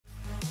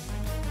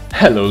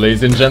Hello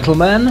ladies and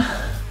gentlemen,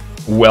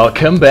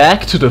 welcome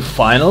back to the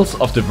finals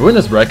of the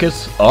winners bracket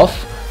of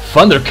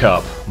Thunder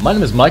Cup. My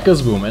name is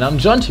MikeGoesBoom and I'm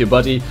joined here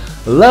by the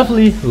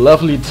lovely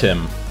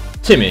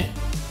Timmy,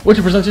 would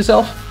you present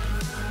yourself?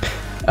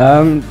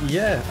 I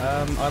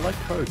like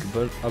Coke,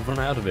 but I've run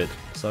out of it,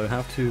 so I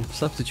have to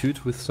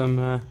substitute with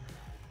some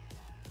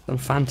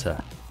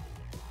Fanta.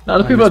 Now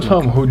the people at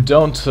home who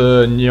don't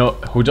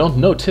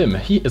know Tim,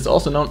 he is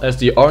also known as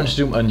the Orange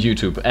Doom on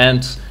YouTube.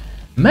 And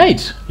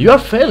mate, you are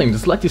failing.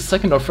 This is like the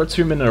second or third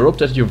stream in a row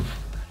that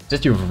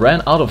you've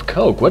ran out of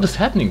Coke. What is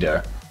happening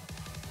there?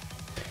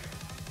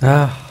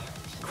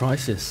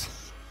 Crisis.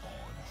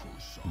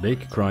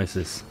 Big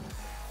crisis.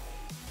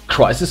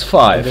 Crisis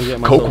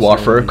 5. Coke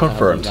warfare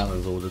confirmed.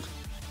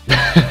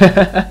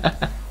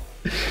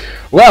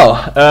 Well,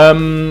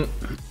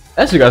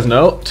 as you guys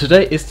know,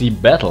 today is the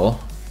battle.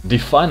 The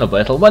final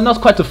battle. Well,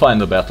 not quite the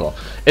final battle.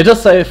 It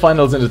does say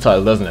finals in the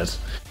title, doesn't it?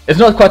 It's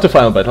not quite the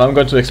final battle. I'm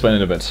going to explain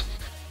in a bit.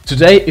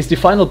 Today is the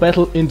final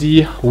battle in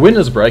the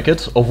winners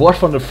bracket of War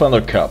for the Thunder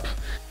Cup.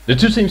 The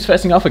two teams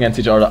facing off against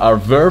each other are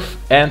Verve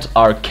and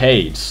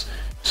Arcade.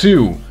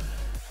 Two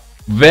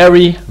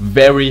very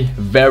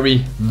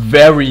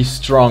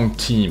strong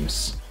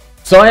teams.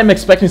 So I am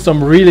expecting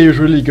some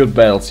really good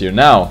battles here.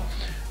 Now,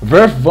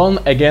 Verve won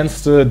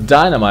against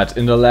Dynamite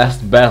in the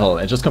last battle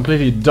and just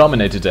completely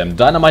dominated them.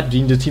 Dynamite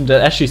being the team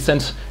that actually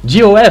sent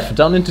GOF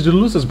down into the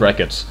losers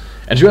bracket.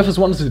 And GOF is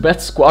one of the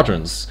best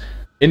squadrons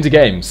in the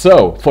game.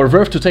 So, for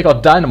Verve to take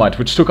out Dynamite,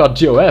 which took out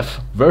GOF,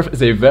 Verve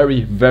is a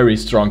very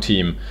strong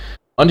team.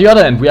 On the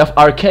other end, we have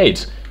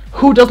Arcade.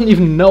 Who doesn't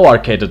even know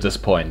Arcade at this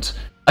point?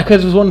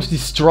 Arcade was one of the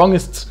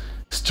strongest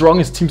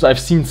teams I've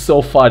seen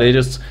so far. They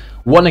just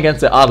won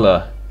against the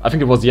Adler. I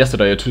think it was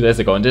yesterday or 2 days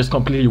ago, and they just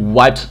completely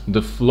wiped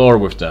the floor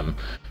with them.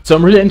 So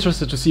I'm really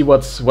interested to see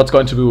what's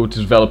going to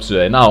develop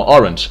today. Now,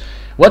 Orange,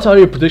 what are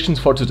your predictions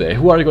for today?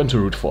 Who are you going to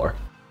root for?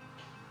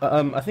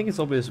 I think it's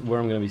obvious where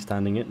I'm going to be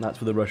standing it, and that's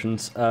for the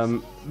Russians.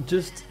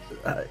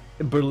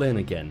 Berlin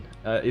again.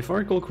 If I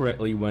recall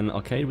correctly, when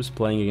Arcade was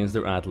playing against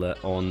their Adler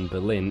on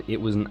Berlin, it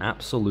was an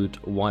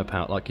absolute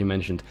wipeout, like you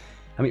mentioned.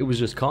 I mean, it was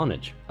just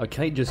carnage.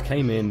 Arcade just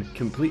came in,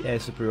 complete air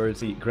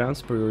superiority, ground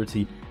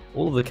superiority,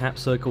 all of the cap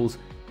circles.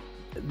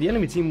 The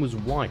enemy team was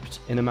wiped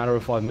in a matter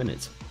of 5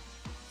 minutes.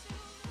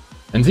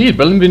 Indeed,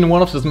 Berlin being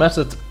one of those maps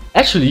that...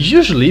 Actually,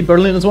 usually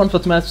Berlin is one of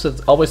those maps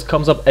that always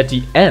comes up at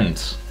the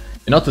end,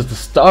 and not at the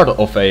start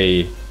of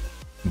a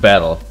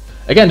battle.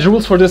 Again, the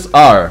rules for this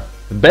are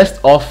best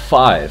of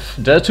 5.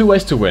 There are 2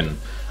 ways to win.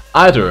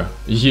 Either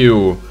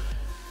you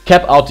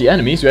cap out the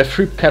enemies, you have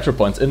 3 capture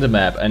points in the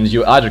map, and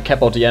you either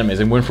cap out the enemies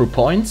and win through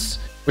points,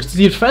 which is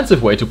the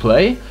defensive way to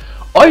play,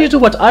 or you do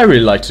what I really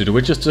like to do,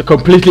 which is to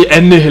completely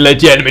annihilate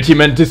the enemy team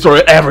and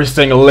destroy every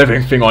single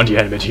living thing on the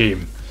enemy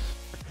team.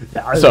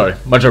 Sorry,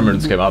 my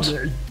German came out.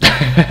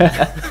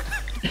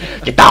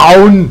 Get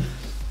down!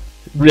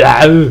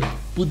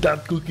 Put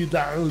that cookie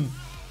down!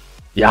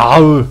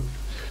 Yeah.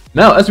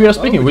 Now, as we are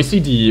speaking, we see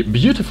the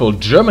beautiful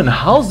German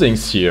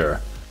housings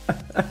here.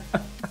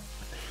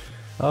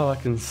 Oh, I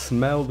can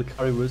smell the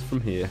currywurst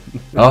from here.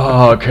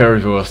 Oh,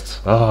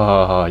 currywurst.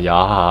 Oh,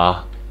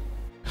 yeah.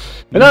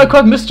 And I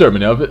quite miss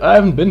Germany. I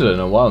haven't been there in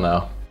a while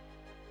now.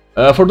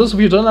 For those of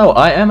you who don't know,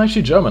 I am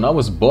actually German. I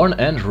was born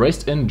and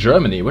raised in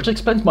Germany, which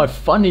explains my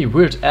funny,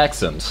 weird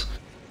accent.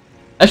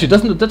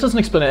 Actually, that doesn't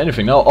explain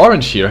anything. Now,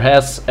 Orange here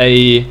has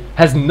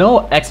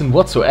no accent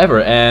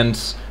whatsoever, and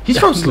he's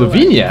from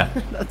Slovenia.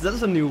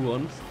 That's a new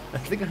one. I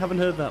think I haven't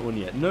heard that one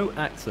yet. No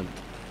accent.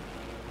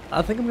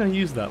 I think I'm going to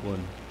use that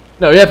one.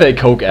 No, you have a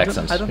Coke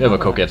accent. You have a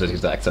Coke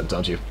accent,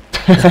 don't you?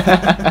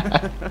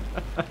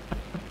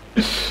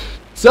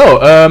 So,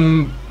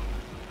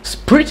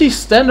 pretty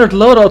standard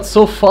loadout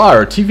so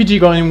far. TVG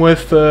going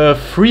with 3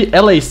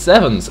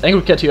 LA7s.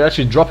 Angry Cat here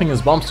actually dropping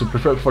his bombs to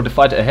prepare for the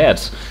fight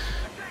ahead.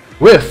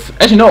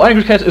 Actually no,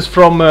 Angry Cat is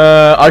from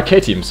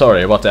Arcade team,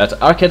 sorry about that.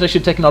 Arcade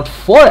actually taking out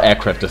 4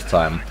 aircraft this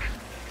time,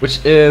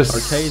 which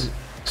is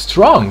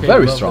strong,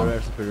 very strong.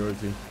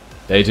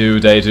 They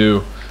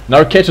do. Now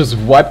Arcade just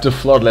wiped the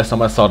floor the last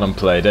time I saw them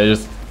play. They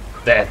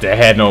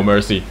had no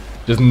mercy.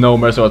 Just no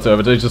mercy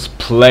whatsoever. They just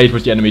played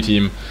with the enemy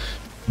team.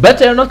 But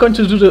they are not going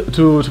to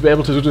be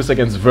able to do this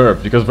against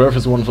Verve, because Verve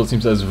is one of those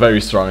teams that is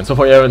very strong, and so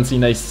far you haven't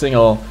seen a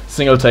single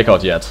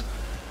takeout yet.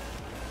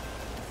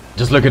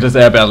 Just look at this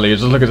air battle here,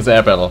 just look at this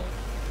air battle.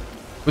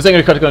 Who's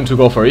Angry Cat going to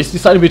go for? He's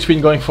deciding between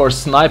going for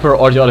Sniper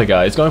or the other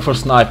guy. He's going for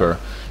Sniper.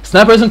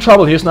 Sniper is in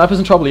trouble here,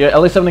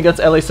 LA7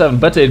 against LA7,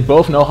 but they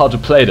both know how to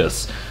play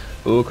this.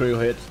 Oh, critical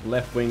hit,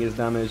 left wing is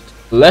damaged.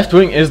 Left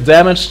wing is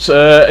damaged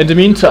in the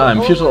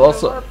meantime. Future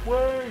also...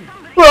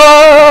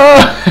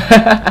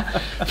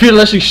 Future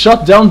actually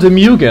shot down the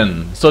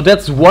Mugen, so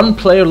that's 1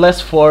 player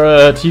less for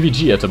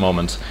TVG at the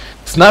moment.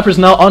 Sniper is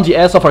now on the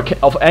ass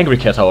of Angry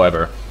Cat,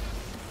 however.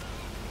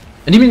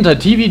 In the meantime,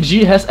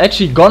 TVG has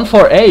actually gone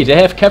for A. They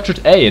have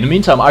captured A. In the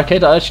meantime,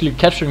 Arcade are actually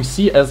capturing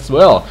C as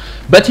well.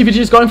 But TVG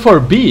is going for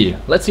B.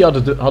 Let's see how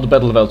the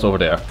battle develops over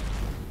there.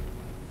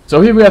 So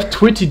here we have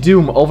Twitty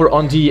Doom over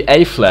on the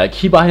A flag.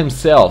 He by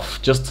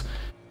himself just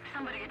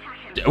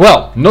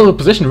Well, no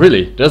opposition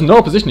really. There's no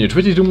opposition here.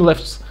 Twitty Doom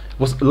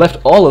was left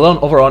all alone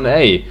over on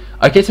A.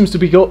 Arcade seems to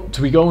be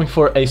going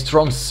for a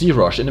strong C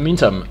rush. In the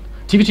meantime,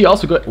 TVG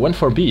also went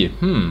for B.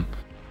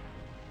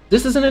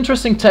 This is an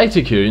interesting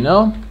tactic here, you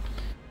know?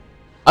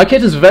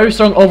 Arcade is very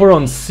strong over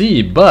on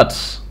C,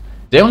 but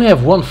they only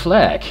have one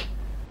flag.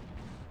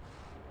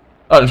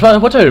 Oh,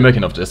 what are you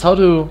making of this? How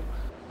do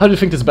you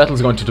think this battle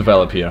is going to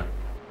develop here?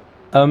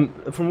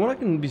 From what I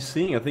can be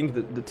seeing, I think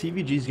that the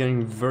TVG is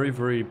getting very,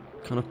 very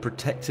kind of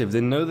protective. They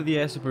know that the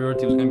air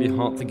superiority was going to be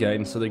hard to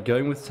gain, so they're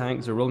going with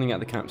tanks, they're rolling out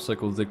the cap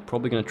circles, they're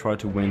probably going to try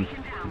to win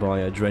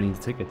by draining the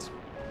tickets.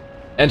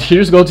 And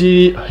here goes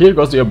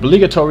the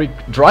obligatory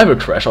driver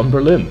crash on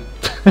Berlin.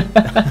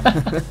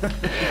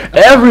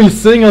 Every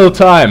single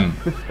time.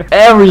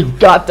 Every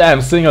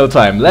goddamn single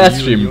time. Last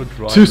stream,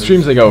 2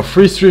 streams ago,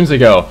 3 streams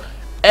ago.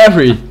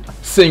 Every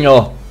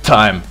single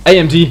time.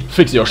 AMD,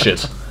 fix your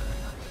shit.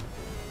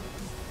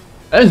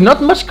 There's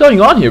not much going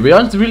on here. We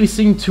aren't really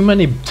seeing too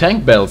many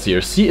tank battles here.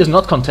 C is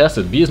not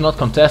contested, B is not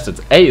contested,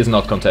 A is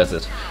not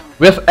contested.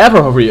 We have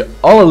Everhory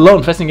all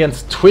alone facing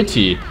against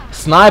Twitty,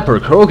 Sniper,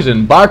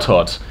 Krogan,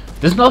 Bartot.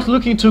 This is not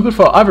looking too good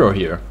for Ivro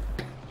here.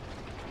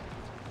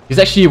 He's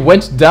actually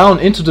went down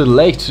into the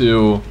lake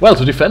to, well,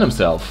 to defend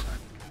himself.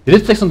 He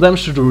did take some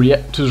damage to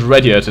the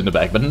radiator in the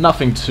back, but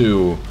nothing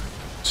too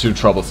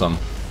troublesome.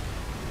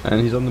 And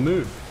he's on the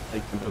move.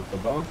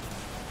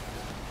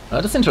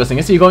 That's interesting.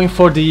 Is he going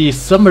for the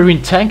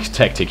submarine tank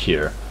tactic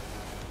here?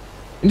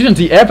 Indeed,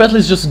 the air battle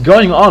is just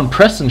going on.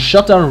 Preston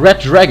shot down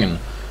Red Dragon.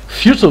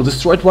 Futile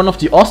destroyed one of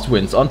the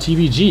Ostwinds on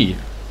TVG.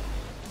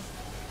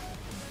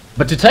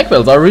 But the tank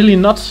battles are really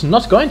not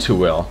going too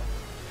well.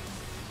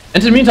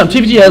 And in the meantime,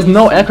 TVG has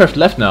no aircraft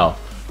left now.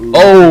 Ooh,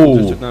 oh!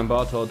 Just took down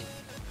Bartod.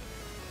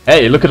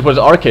 Hey, look at what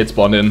the arcade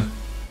spawned in.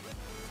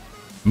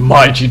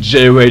 Mighty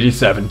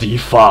J87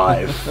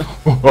 D5.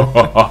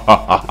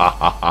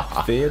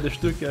 Vierde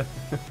Stücke.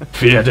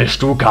 Vierde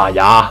Stücke,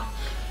 ja.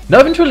 Now, I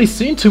haven't really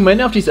seen too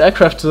many of these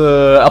aircraft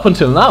up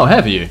until now,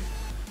 have you?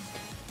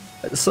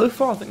 So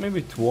far, I think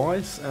maybe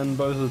twice, and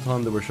both of the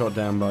time they were shot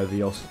down by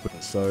the Osprey.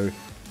 So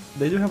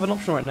they do have an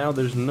option right now.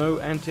 There's no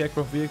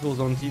anti-aircraft vehicles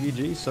on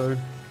TVG, so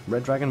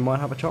Red Dragon might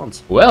have a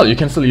chance. Well, you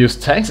can still use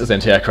tanks as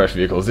anti-aircraft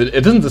vehicles. It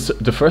isn't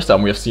the first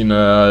time we have seen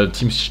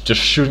teams just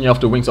shooting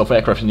off the wings of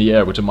aircraft in the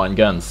air with the mine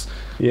guns.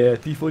 Yeah,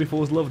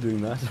 T-44s love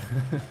doing that.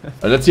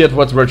 Let's see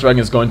what Red Dragon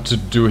is going to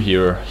do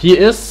here. He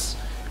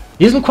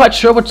isn't quite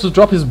sure what to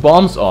drop his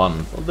bombs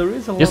on. Well, there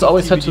is a lot He's of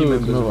always had TVG to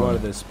members ignore right him.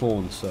 at their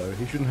spawn, so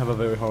he shouldn't have a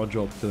very hard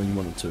job killing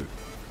 1 and 2.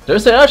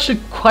 They actually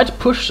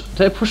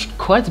they pushed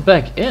quite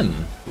back in.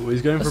 Oh,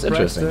 he's going That's for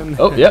interesting. Preston.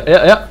 Oh,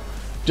 yeah.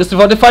 Just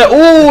before the fire.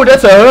 Oh,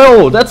 that's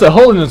a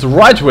hole in his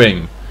right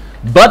wing.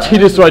 But he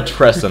destroyed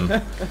Preston.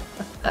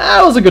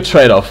 That was a good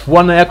trade-off.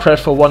 1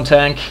 aircraft for 1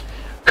 tank.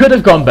 Could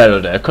have gone better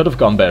there. Could have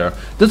gone better.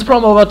 That's the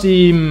problem about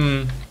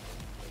the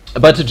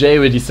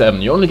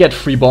J87. You only get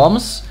 3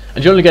 bombs,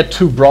 and you only get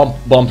 2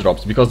 bomb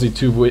drops because the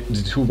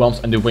two bombs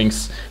and the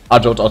wings are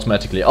dropped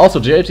automatically. Also,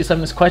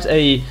 J87 is quite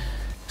a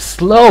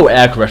slow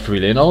aircraft,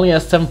 really. It only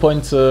has I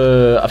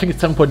think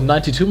it's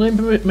 7.92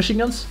 mm machine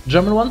guns,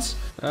 German ones.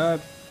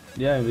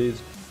 Yeah, indeed.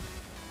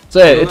 So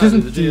yeah, it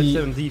isn't the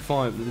GS7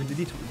 D5.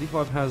 The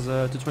D5 has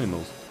 220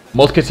 mils.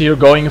 Moltket here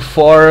going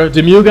for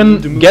the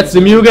Mugen, gets the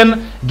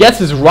Mugen, gets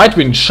his right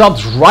wing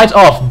shot right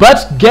off,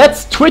 but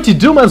gets Twitty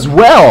Doom as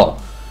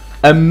well.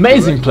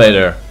 Amazing play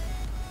there.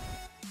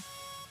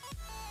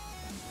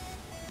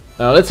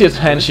 Now let's see it's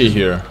Hanshi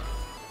here.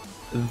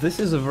 This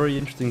is a very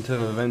interesting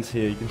turn of events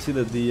here. You can see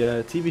that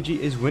the TVG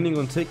is winning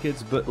on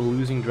tickets, but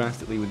losing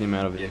drastically with the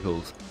amount of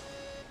vehicles.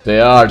 They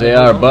are,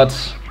 but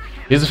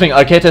here's the thing,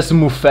 Arcade has to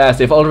move fast.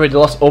 They've already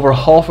lost over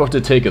half of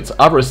the tickets.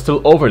 Abra is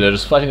still over there,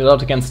 just fighting it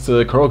out against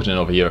Krogan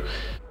over here.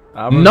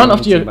 None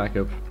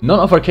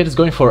of Arcade is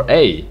going for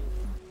A.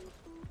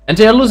 And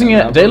they are losing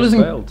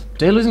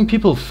they're losing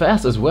people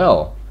fast as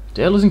well.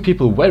 They are losing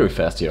people very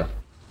fast here.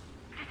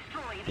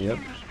 Yep.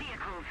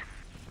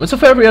 But so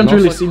far we haven't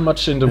really seen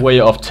much in the way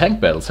of tank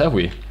battles, have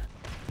we?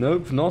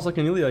 Nope, Narsak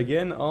and Ilya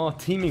again are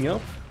teaming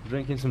up,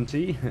 drinking some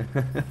tea.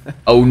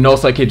 Oh,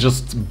 Nosaki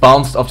just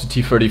bounced off the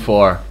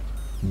T-34.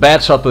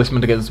 Bad shot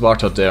placement against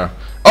Bartot there.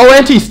 Oh,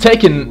 and he's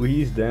taken... Ooh,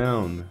 he's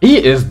down.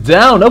 He is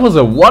down! That was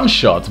a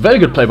one-shot. Very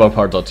good play by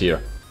Bartot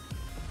here.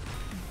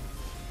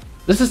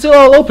 This is still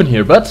all open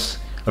here, but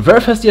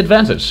Verve has the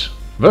advantage.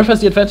 Verve has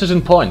the advantage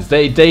in points.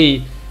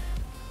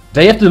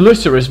 They have the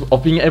luxury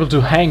of being able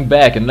to hang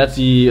back and let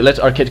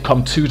Arcade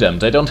come to them.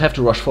 They don't have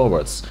to rush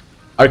forwards.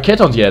 Arcade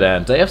on the other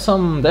end, they have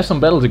some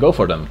battle to go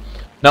for them.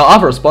 Now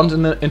Avro spawned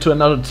into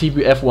another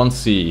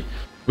TBF-1C.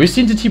 We've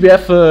seen the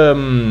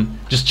TBF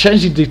just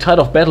changing the tide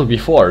of battle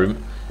before. Ooh,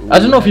 I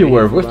don't know if you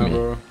were with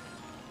me.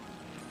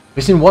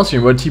 We've seen one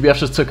stream where TBF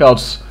just took out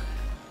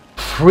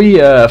three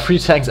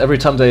tanks every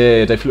time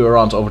they flew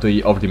around over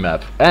the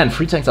map. And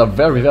 3 tanks are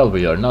very valuable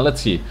here. Now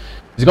let's see.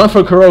 He's going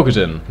for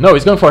Kurokutin. No,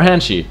 he's going for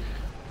Hanshi.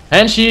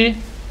 Hanshi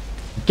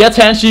gets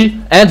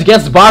Hanshi and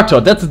gets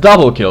Bartot. That's a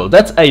double kill.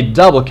 That's a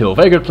double kill.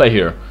 Very good play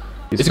here.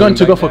 He's going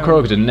to go for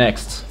Kurokutin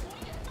next.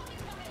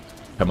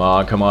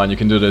 Come on, you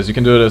can do this, you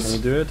can do Can this.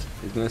 he do it?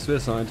 He's gonna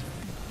suicide.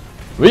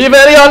 We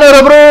very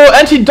honorable,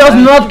 and he does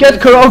not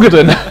get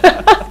Kurogaden.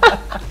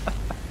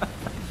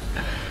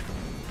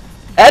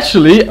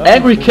 Actually,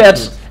 Angry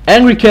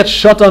Cat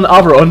shot down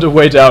Avro on the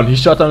way down. He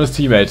shot down his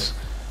teammate.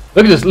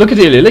 Look at this, look at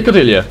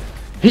Ilya.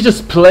 He's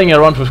just playing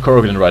around with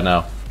Kurogaden right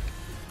now.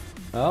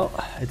 Well,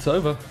 it's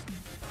over.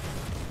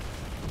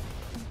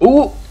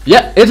 Ooh,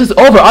 yeah, it is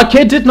over.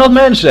 Arcade did not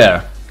manage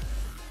there.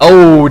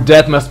 Oh,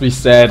 that must be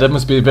sad. That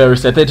must be very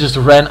sad. They just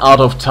ran out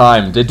of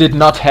time. They did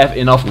not have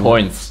enough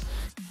points.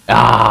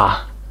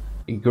 Ah.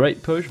 A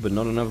great push, but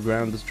not enough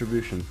ground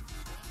distribution.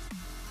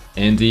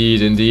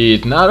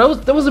 Indeed. Now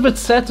that was a bit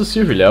sad to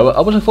see, really. I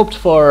would have hoped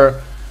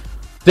for...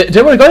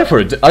 They were going for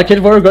it.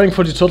 Arcade were going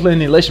for the total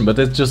annihilation, but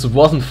it just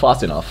wasn't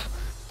fast enough.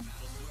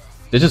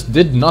 They just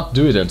did not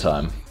do it in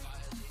time.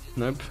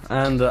 Nope.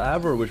 And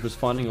Avro, which was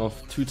fighting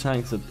off 2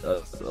 tanks at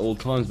all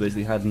times,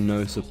 basically had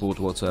no support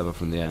whatsoever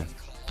from the air.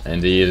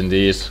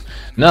 Indeed.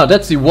 Now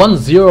that's the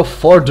 1-0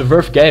 for the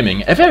Verve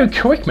Gaming. A very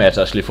quick match,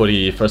 actually, for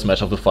the first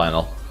match of the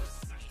final.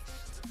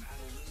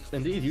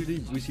 Indeed,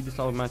 usually we see this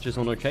type of matches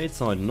on Arcade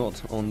side,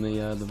 not on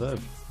the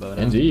Verve. But,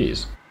 Indeed.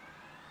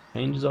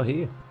 Changes are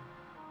here.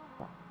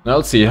 Now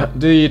let's see,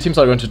 the teams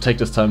are going to take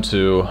this time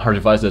to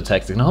revise their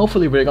tactics, and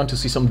hopefully we're going to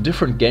see some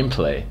different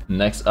gameplay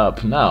next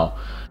up. Now,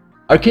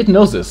 Arcade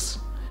knows this.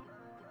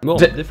 Well,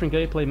 different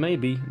gameplay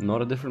maybe,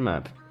 not a different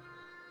map.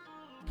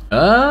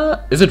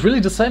 Is it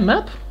really the same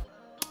map?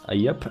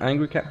 Yep,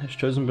 Angry Cat has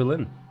chosen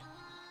Berlin.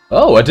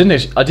 Oh, I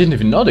didn't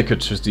even know they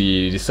could choose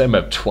the same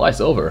map twice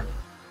over.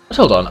 But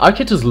hold on,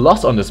 Arcade is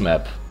lost on this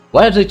map.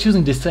 Why are they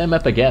choosing the same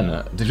map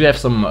again? Did we have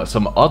some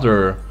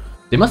other...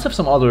 They must have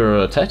some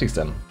other tactics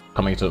then,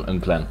 coming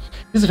in plan.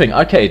 Here's the thing,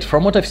 Arcade,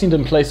 from what I've seen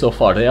them play so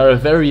far, they are a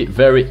very,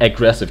 very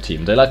aggressive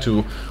team. They like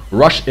to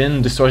rush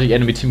in, destroy the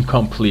enemy team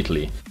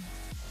completely.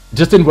 It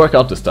just didn't work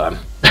out this time.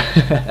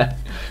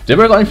 They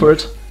were going for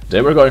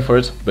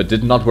it, but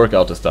did not work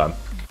out this time.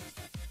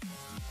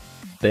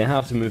 They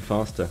have to move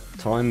faster.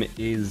 Time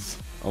is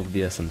of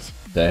the essence.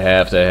 They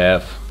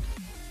have.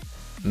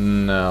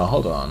 No,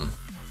 hold on.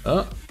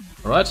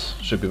 Right,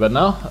 should be better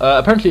now.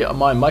 Apparently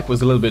my mic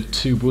was a little bit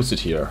too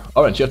boosted here.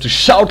 Orange, you have to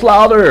shout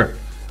louder!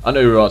 I know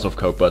you're out of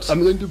coke, but...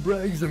 I'm going to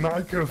break the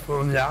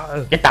microphone,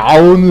 yeah. Get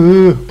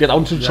down! Get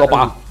down to the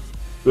chopper!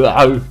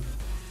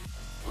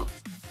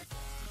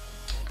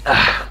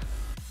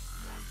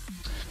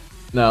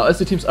 Now, as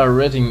the teams are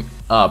readying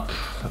up...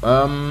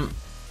 oh,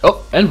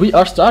 and we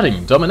are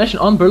starting! Domination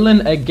on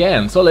Berlin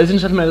again! So, ladies and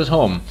gentlemen at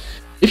home,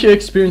 if you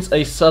experience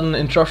a sudden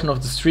interruption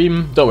of the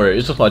stream, don't worry,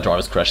 it's just my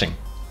drivers crashing.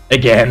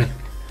 Again!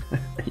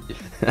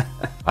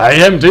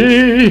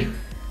 AMD!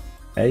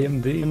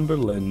 AMD in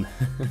Berlin.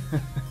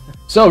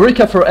 So,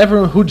 recap for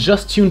everyone who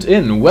just tuned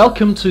in.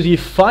 Welcome to the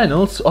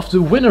finals of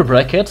the winner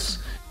brackets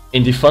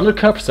in the Thunder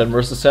Cup 7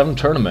 vs 7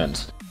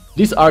 tournament.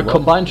 These are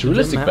combined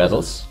realistic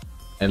battles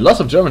and lots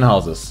of German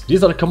houses.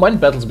 These are the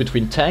combined battles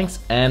between tanks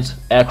and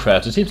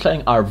aircraft. The teams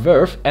playing are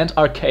Verve and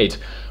Arcade,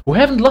 who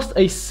haven't lost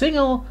a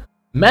single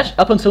match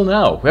up until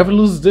now. Whoever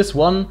loses this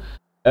one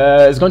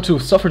is going to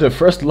suffer their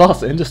first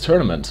loss in this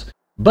tournament.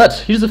 But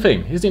here's the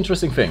thing, here's the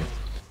interesting thing.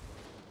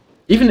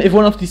 Even if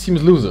one of these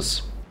teams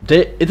loses,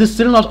 it is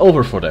still not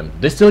over for them.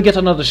 They still get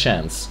another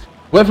chance.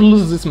 Whoever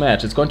loses this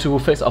match is going to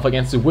face off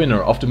against the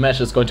winner of the match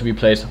that's going to be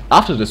played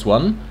after this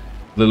one.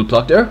 Little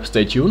plug there,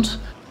 stay tuned.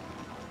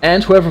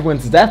 And whoever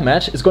wins that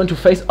match is going to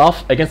face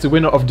off against the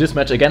winner of this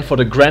match again for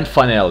the grand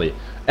finale.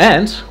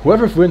 And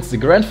whoever wins the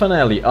grand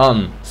finale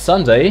on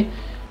Sunday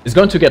is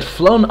going to get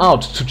flown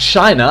out to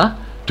China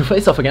to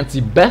face off against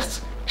the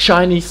best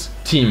Chinese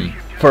team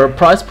for a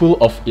prize pool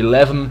of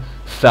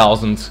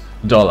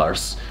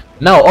 $11,000.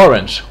 Now,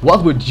 Orange,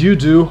 what would you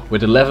do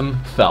with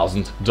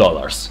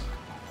 $11,000?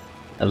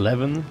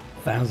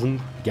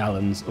 11,000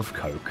 gallons of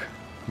Coke.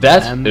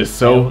 That is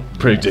so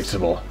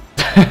predictable.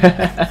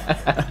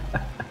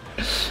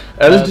 Same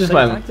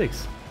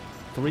tactics.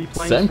 3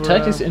 planes same for,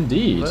 tactics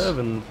indeed. Verve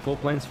and 4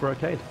 planes for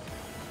Arcade.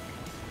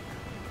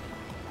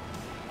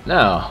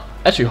 Now,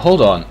 actually,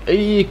 hold on.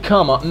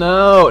 Come on.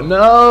 No,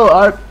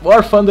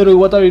 War Thunderu,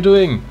 what are you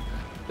doing?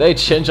 They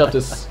change up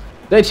this.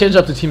 They change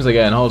up the teams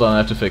again. Hold on, I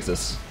have to fix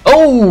this.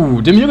 Oh,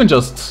 the Mugen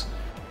just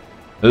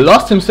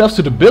lost himself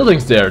to the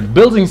buildings there.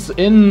 Buildings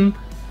in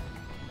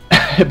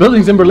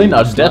buildings in Berlin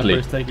are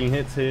deadly. Taking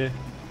hits here.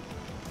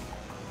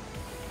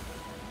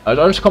 I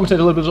don't commentate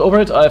a little bit over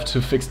it. I have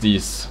to fix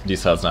these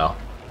cells now.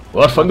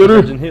 What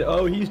Thunderu?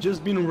 Oh, he's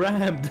just been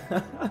rammed.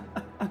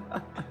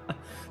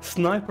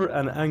 Sniper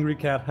and Angry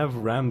Cat have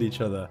rammed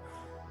each other.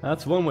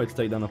 That's one way to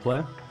take down a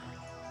player.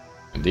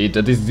 Indeed,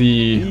 that is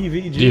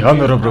the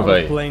honorable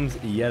way. Planes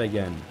yet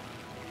again.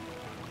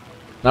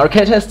 Now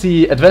Arcade has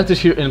the advantage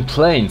here in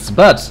planes,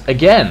 but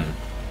again,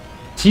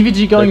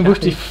 TVG going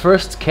with the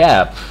first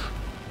cap.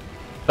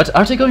 But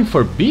are they going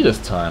for B this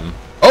time?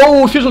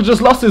 Oh, Official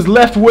just lost his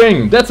left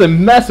wing. That's a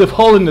massive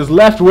hole in his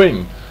left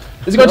wing.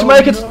 Is he going to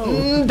make it?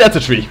 That's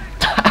a tree.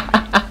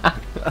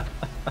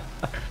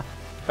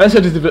 Let's see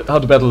how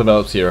the battle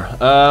develops here.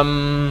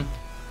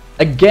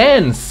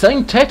 Again,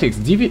 same tactics.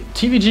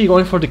 TVG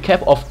going for the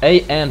cap of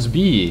A and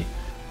B.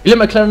 Ilya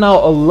McLaren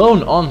now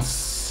alone on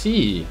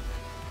C.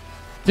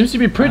 Seems to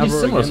be pretty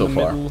similar so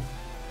far.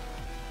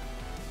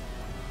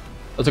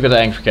 Let's look at the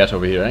Angry Cat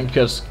over here. Angry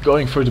Cat's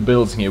going through the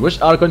buildings here, which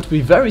are going to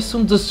be very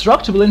soon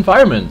destructible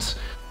environment.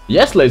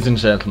 Yes, ladies and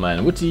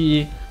gentlemen, with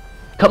the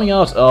coming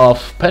out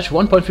of patch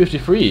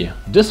 1.53,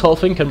 this whole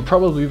thing can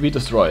probably be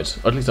destroyed.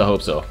 Or at least I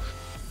hope so.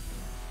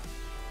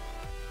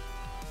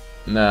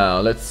 Now,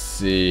 let's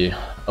see.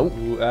 Oh,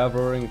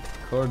 Avro and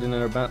Cordon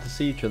are about to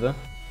see each other.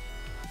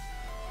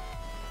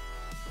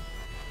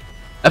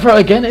 Avro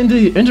again in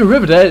the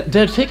river.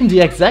 They're taking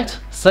the exact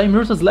same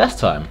route as last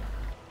time.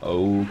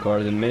 Oh,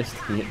 Cordon missed.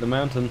 He hit the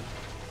mountain.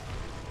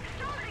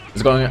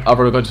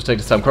 Avro going to take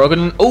this time.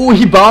 Cordon. Oh,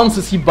 he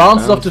bounces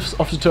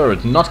off the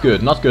turret. Not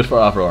good for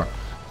Avro.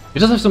 He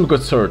does have some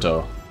good turret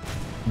though.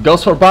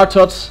 Goes for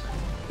Bartot.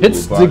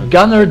 Hits the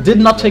gunner, did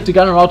not take the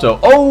gunner out though.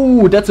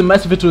 Oh, that's a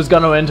massive hit to his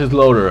gunner and his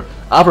loader.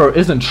 Avro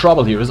is in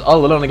trouble here, he's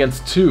all alone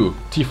against 2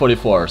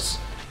 T-44s.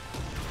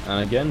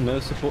 And again, no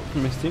support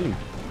from his team.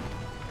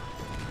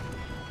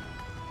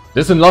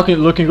 This is not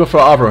looking good for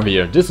Avro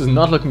here. This is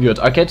not looking good.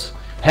 Arcade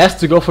has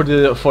to go for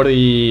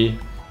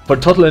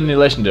total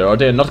annihilation there, or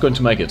they're not going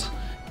to make it.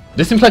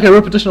 This seems like a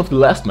repetition of the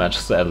last match,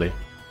 sadly.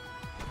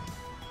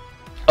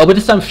 Oh, but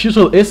this time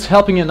Futile is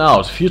helping him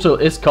out. Futile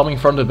is coming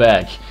from the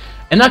back.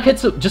 And Arcade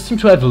just seem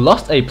to have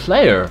lost a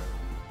player.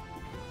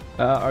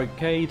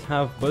 Arcade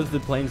have both the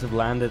planes have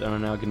landed and are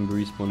now going to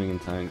be respawning in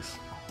tanks.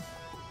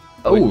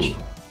 Oh.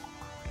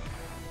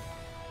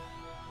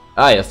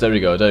 Ah yes, there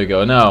we go.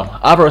 Now,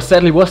 Avro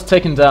sadly was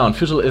taken down.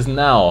 Futile is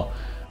now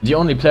the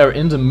only player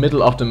in the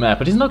middle of the map,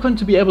 but he's not going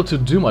to be able to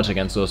do much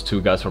against those 2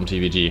 guys from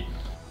TVG.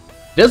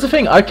 There's the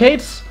thing,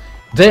 Arcades,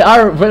 they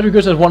are very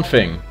good at one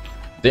thing.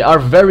 They are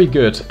very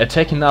good at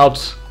taking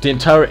out the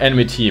entire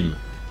enemy team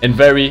in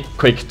very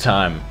quick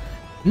time.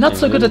 Not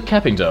so good at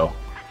capping though.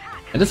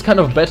 And this kind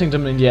of batting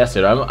them in the ass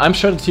here. I'm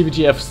sure the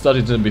TVG have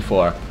studied them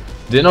before.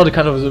 They know the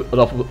kind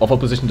of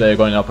opposition they are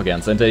going up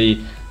against, and they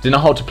know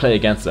how to play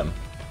against them.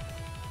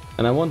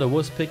 And I wonder,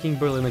 was picking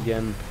Berlin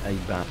again a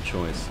bad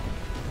choice?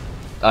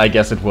 I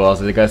guess it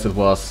was.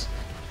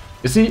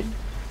 You see,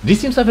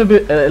 these teams have a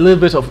little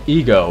bit of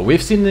ego.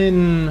 We've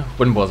seen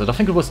when was it? I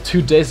think it was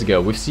 2 days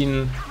ago. We've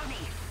seen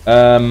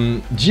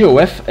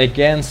GOF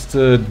against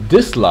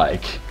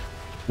Dislike,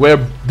 where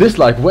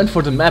Dislike went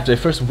for the map they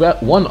first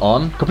won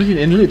on,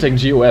 completely annihilating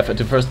GOF at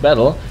the first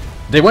battle.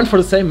 They went for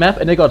the same map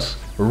and they got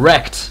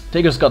wrecked.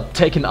 They just got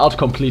taken out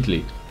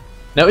completely.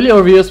 Now Ilya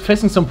over here is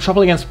facing some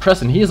trouble against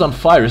Preston. He is on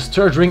fire, his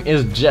third ring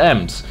is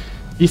jammed.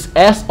 He's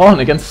ass on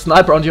against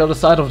Sniper on the other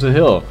side of the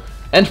hill.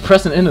 And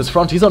Preston in his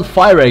front, he's on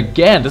fire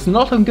again. This is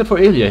not looking good for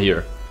Ilya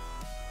here.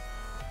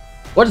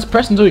 What is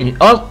Preston doing?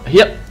 Oh,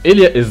 yep,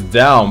 Ilya is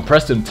down.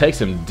 Preston takes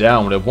him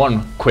down with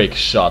one quick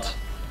shot.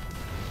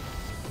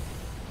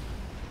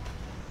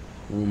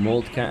 Ooh,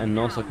 Moldcat and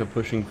Nosok are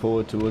pushing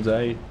forward towards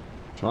A.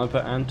 Sniper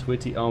and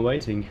Twitty are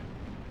waiting.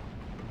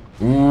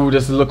 Ooh,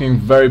 this is looking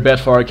very bad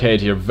for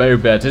Arcade here, very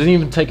bad. They didn't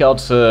even take out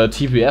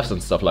TPFs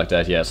and stuff like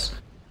that yet.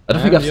 I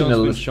don't think I've seen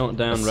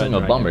a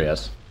single bomber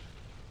yet.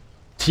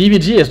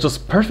 TVG is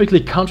just perfectly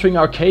countering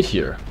Arcade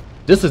here.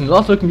 This is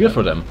not looking good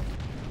for them.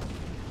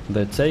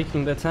 They're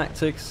taking their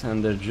tactics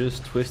and they're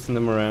just twisting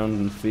them around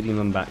and feeding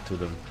them back to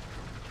them.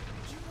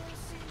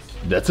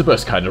 That's the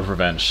best kind of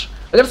revenge.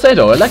 I gotta say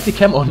though, I like the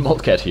camo on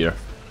Moldcat here.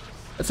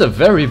 It's a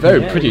very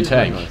pretty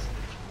tank. Nice.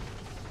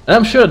 And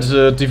I'm sure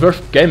the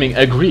Verve Gaming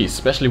agrees,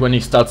 especially when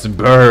he starts to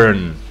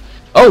burn.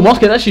 Oh,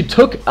 Moldcat actually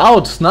took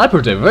out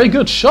Sniper there. Very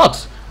good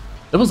shot.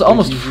 That was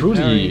almost through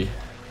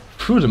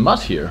the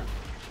mud here.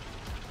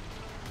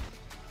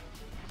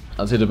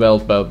 I'll see the battle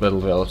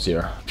develops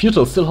here.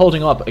 Futile still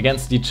holding up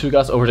against the 2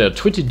 guys over there.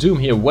 Twitty Doom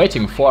here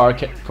waiting for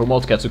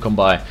Moldcat to come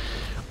by.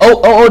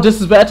 Oh,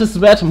 this is bad.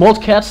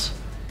 Moldcat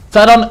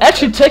side on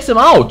actually takes him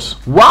out.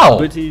 Wow.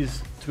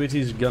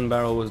 Twitty's gun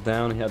barrel was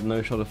down. He had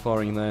no shot of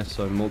firing there,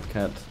 so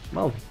Moldcat,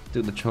 well,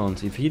 took the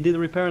chance. If he did the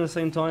repair at the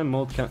same time,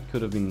 Moldcat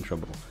could have been in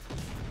trouble.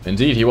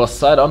 Indeed, he was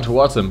side on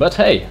towards him, but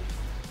hey,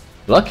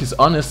 luck is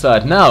on his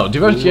side. Now,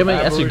 Diverge Gaming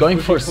actually going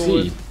for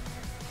C.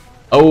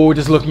 Oh,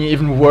 this is looking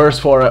even worse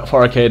for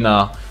Arcade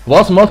now.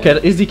 Whilst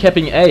Moldcat is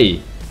decapping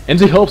A, in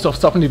the hopes of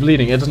stopping the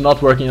bleeding, it is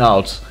not working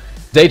out.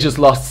 They just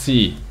lost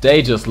C.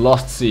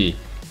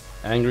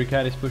 Angry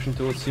Cat is pushing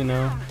towards C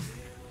now.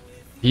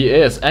 He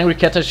is. Angry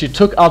Cat actually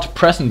took out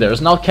Preston there,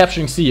 is now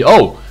capturing C.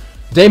 Oh,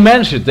 they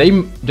managed it.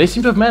 They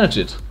seem to have managed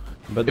it.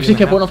 But if they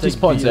kept one of these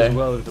points there.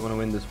 Well, if they want to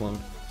win this one.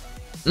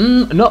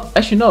 No,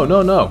 actually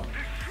no.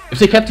 If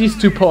they kept these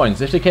 2 points,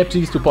 they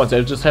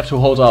just have to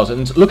hold out.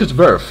 And look at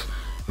Verve.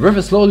 Verve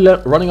is slowly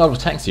running out of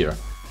tanks here.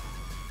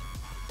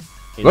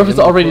 Verve is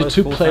already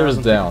 2 players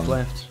down.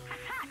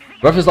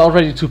 Verve is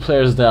already 2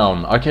 players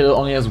down. Arcade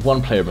only has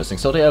 1 player missing,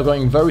 so they are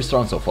going very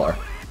strong so far.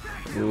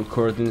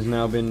 Corton's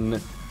now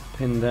been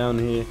pinned down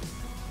here.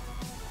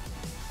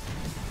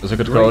 Let's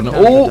look at Corton.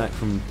 Oh!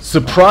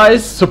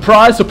 Surprise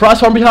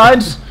from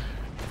behind!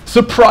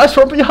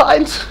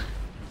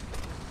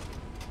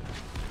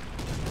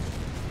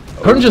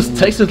 Kurgan just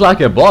takes it like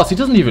a boss, he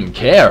doesn't even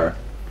care.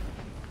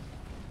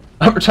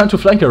 I'm trying to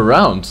flank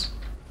around.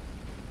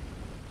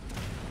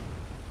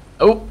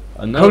 Oh,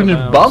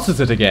 Kurgan bounces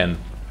it again.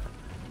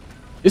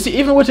 You see,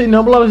 even with the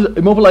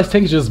immobilized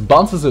tank, he just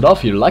bounces it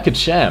off here like a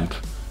champ.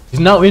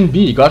 He's now in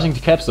B, guarding the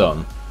cap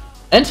zone.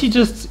 And he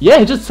just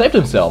saved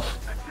himself.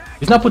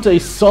 He's now put a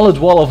solid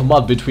wall of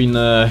mud between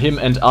him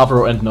and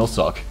Avro and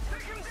Nosoc.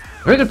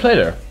 Very good play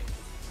there.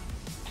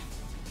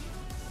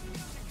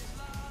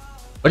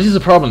 But here's the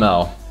problem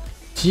now.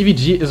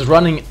 TVG is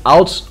running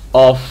out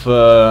of...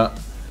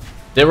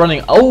 they're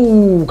running...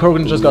 Oh,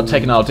 Kurgan just got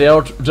taken out.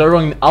 They're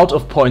running out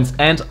of points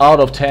and out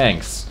of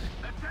tanks.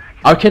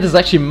 Arcade is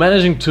actually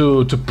managing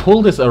to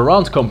pull this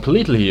around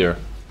completely here.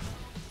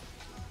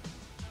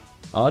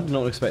 I did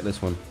not expect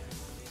this one.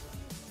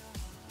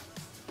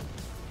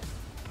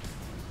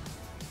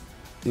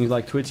 Things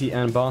like Twitty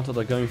and Bartot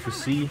are going for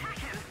C.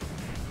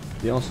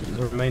 The Aussies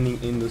are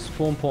remaining in the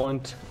spawn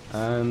point,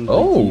 and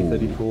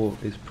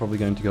T34 is probably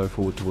going to go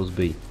forward towards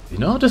B. You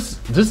know, this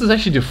is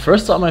actually the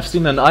first time I've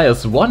seen an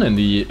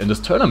IS-1 in this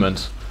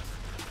tournament.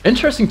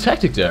 Interesting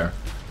tactic there.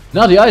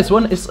 Now the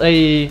IS-1 is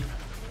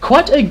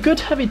quite a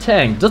good heavy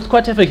tank. Doesn't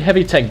quite have a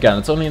heavy tank gun.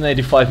 It's only an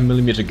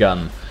 85mm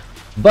gun,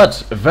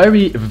 but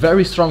very,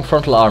 very strong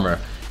frontal armor.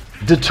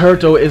 The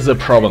turret though is a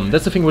problem.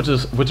 That's the thing with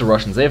the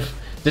Russians.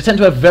 They tend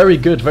to have very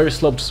good, very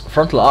sloped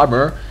frontal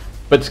armor,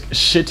 but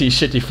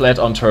shitty flat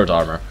on turret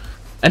armor.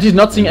 And he's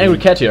not seeing Angry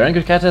Cat here.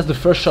 Angry Cat has the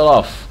first shot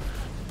off.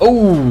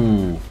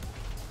 Oh,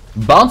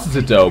 bounces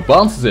it though.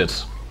 Bounces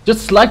it.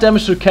 Just slight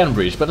damage to cannon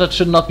breach, but that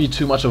should not be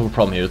too much of a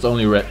problem here. It's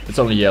only red. It's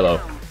only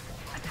yellow.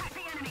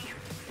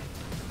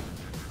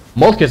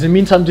 Moltke in the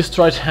meantime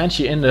destroyed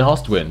Hanchi in the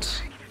Hostwind.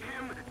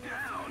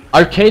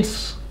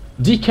 Arcade's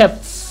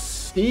decapped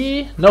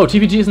C? No,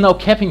 TVG is now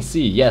capping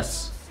C,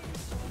 yes.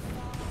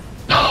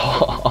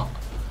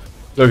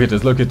 Look at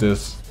this, look at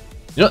this.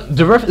 You know,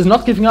 the Verve is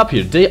not giving up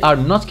here. They are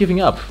not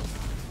giving up.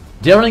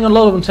 They are running on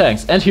low on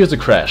tanks, and here's the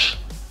crash.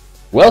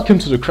 Welcome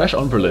to the crash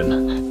on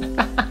Berlin.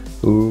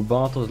 Ooh,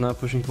 Bartol is now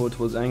pushing forward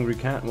towards Angry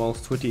Cat,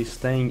 whilst Twitty is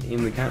staying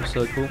in the cap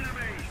circle.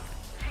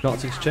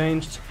 Shots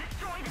exchanged.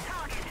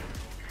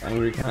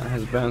 Angry Cat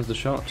has bounced the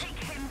shot.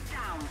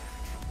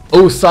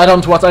 Oh, side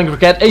on towards Angry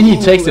Cat, and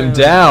he takes him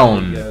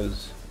down.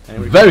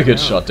 Very good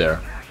shot there.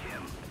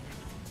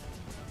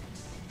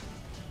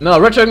 Now,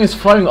 Red Dragon is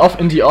firing off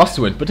in the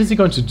Ostwind, but is he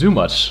going to do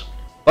much?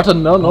 Butter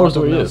no knows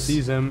where he is.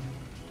 Sees him.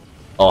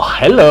 Oh,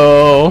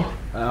 hello!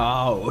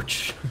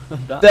 Ouch!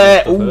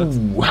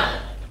 Ooh.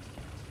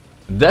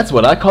 That's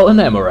what I call an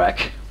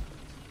Amarak.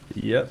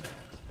 Yep.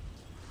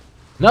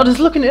 Now, this is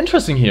looking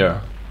interesting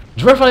here.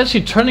 Verve are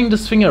actually turning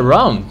this thing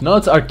around. Now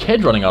it's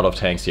Arcade running out of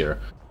tanks here.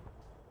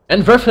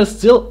 And Verve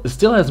still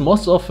has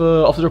most of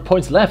their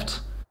points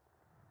left.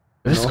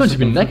 This is going to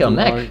be neck on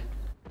neck.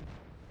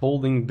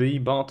 Holding B,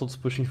 Bartol's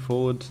pushing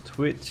forward,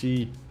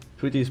 Twitty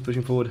is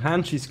pushing forward,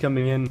 Hanshi's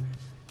coming in,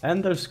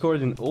 and they're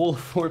scored in all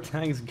 4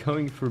 tanks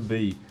going for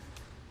B.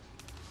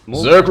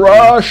 Zerg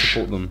rush!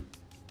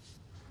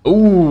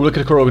 Ooh, look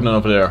at Kurogan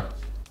over there.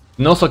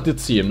 Nosok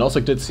did see him,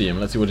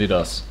 let's see what he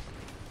does.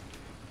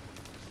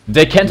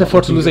 They can't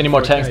afford to lose any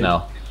more tanks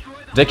now.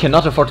 They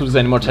cannot afford to lose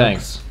any more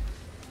tanks.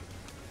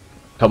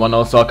 Come on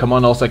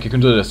Nosok, you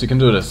can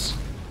do this,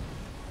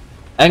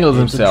 Angles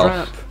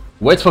himself,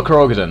 waits for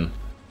Kurogan.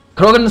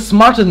 Kurogan is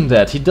smarter than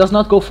that, he does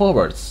not go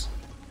forwards.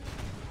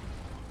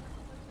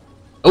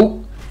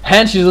 Oh,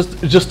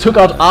 Hanshi just took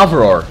out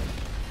Avror.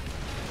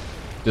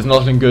 This is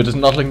not looking good,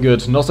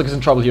 Nosok is in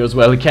trouble here as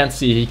well, he can't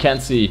see.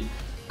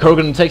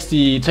 Kurogan takes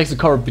the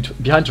cover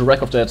behind the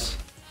wreck of that,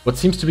 what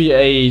seems to be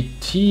a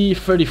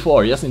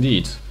T-34, yes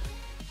indeed.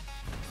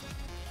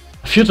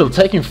 Futile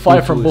taking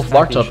fire from both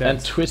Bartop and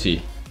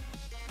Twitty.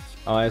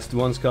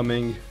 IS-1's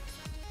coming.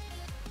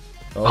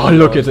 Oh,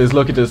 look at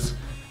this.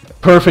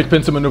 Perfect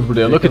pincer maneuver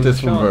there, look at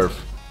this from Verve.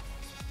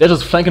 They're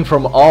just flanking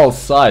from all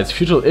sides.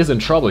 Futile is in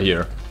trouble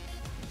here.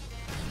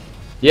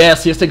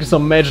 Yes, he has taken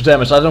some major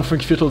damage. I don't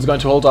think Futile is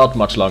going to hold out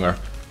much longer.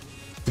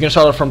 He's gonna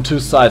shot out from 2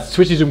 sides.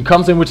 Twitty Doom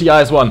comes in with the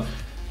IS-1.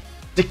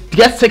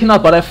 Gets taken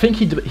out, but I think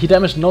he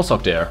damaged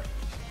Nosok there.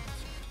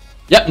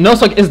 Yeah,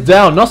 Nosok is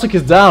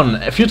down.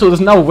 Futile is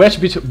now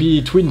wedged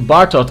between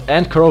Bartot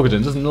and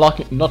Kurogan. This is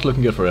not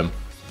looking good for him.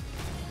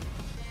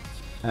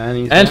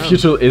 And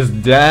Futile is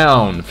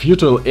down.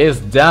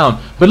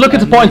 But look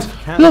at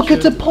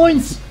the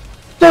points.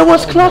 That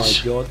was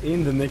clutch. Oh my god,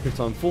 in the nick of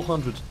time.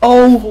 400.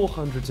 Oh.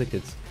 400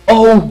 tickets.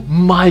 Oh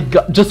my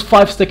god. Just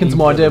 5 seconds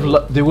more and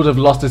they would have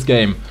lost this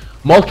game.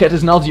 Moltcat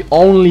is now the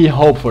only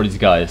hope for these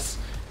guys.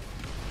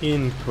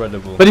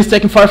 Incredible. But he's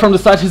taking fire from the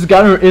side. His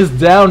gunner is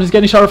down. He's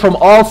getting shot from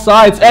all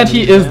sides and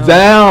he is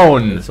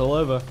down. It's all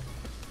over.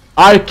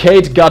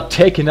 Arcade got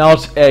taken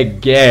out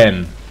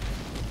again.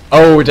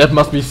 Oh, that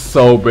must be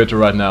so bitter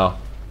right now.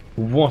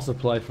 What a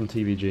play from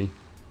TVG.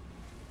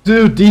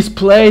 Dude, these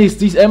plays,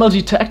 these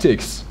MLG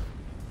tactics.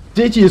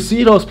 Did you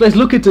see those plays?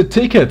 Look at the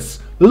tickets.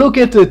 There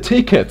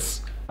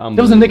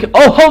was a nick.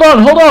 Oh, hold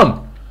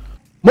on.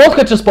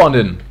 Moltcat just spawned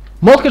in.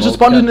 Moltcat just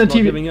spawned in the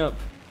TV. Giving up.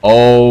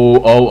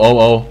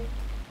 Oh.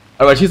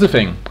 Alright, here's the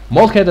thing.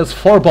 Molcat has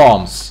 4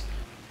 bombs.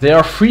 There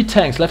are 3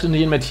 tanks left in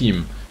the enemy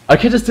team.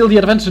 Arcade is still the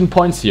advantage in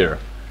points here.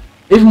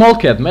 If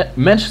Molcat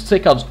manages to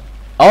take out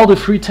all the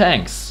 3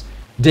 tanks,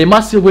 they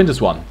must still win this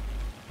one.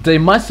 They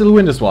must still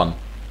win this one.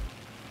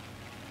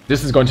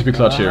 This is going to be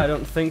clutch here. I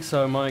don't think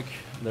so, Mike.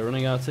 They're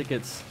running out of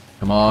tickets.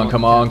 Come on,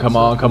 come on, come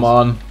on, come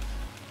on.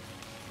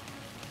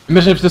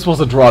 Imagine if this was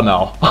a draw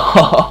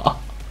now.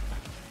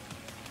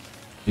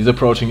 He's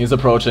approaching, he's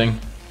approaching.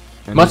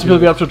 Must be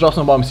able to drop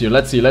some bombs here.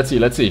 Let's see, let's see,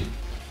 let's see.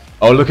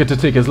 Oh, look at the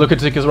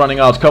tickets running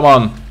out. Come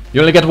on. You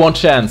only get one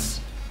chance.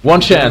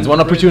 One chance, one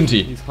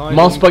opportunity.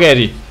 Mount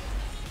Spaghetti.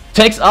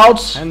 Takes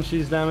out. And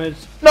she's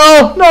damaged.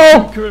 No,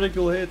 no!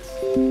 Critical hits.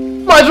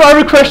 My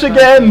driver crashed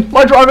again!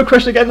 My driver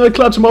crashed again in a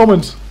clutch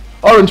moment.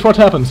 Orange, what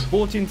happened?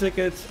 14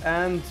 tickets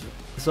and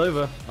it's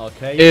over.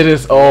 Okay. It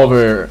is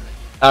over.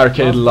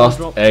 Arcade lost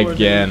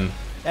again.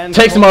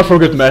 Takes him out for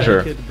good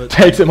measure.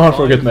 Takes him out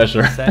for good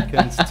measure.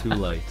 Seconds too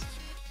late.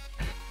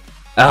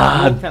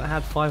 Molcat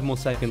had 5 more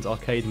seconds.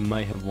 Arcade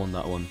may have won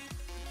that one.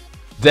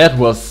 That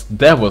was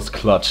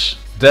clutch.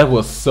 That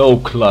was so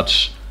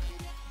clutch.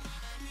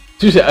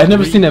 Seriously, I've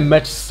never seen a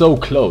match so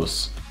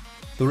close.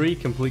 3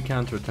 complete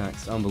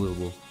counterattacks.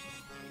 Unbelievable.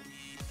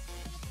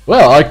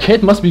 Well,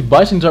 Arcade must be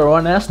biting their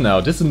own ass now.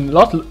 This is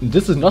not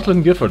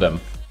looking good for them.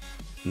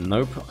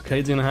 Nope.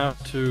 Arcade's gonna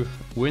have to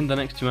win the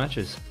next 2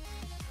 matches.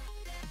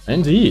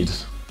 Indeed.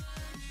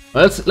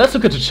 Let's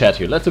look at the chat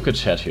here. Let's look at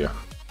chat here.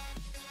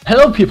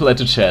 Hello, people at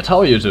the chat. How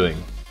are you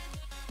doing?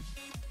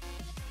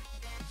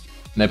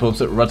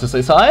 Napalm's Rutter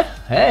says hi.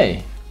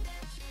 Hey.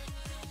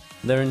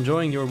 They're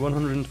enjoying your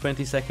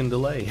 120-second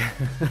delay.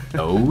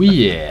 Oh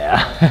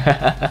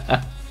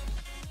yeah.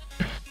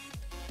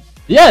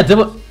 Yeah.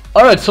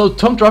 All right. So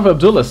Tom Driver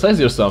Abdullah says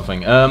here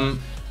something.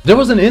 There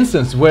was an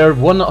instance where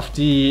one of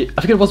the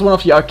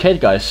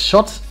arcade guys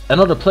shot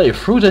another player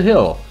through the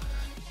hill.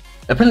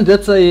 Apparently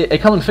that's a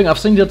common thing. I've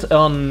seen it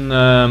on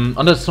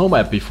the snow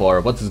map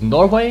before. What's this,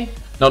 Norway?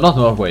 No, not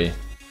Norway.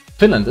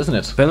 Finland, isn't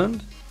it?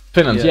 Finland?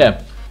 Finland,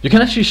 yeah. You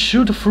can actually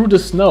shoot through the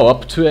snow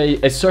up to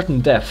a certain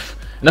depth.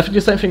 And I think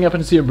the same thing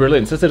happens here in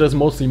Berlin. Since it is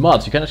mostly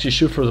mud, you can actually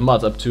shoot through the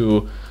mud up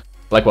to,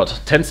 like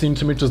what, 10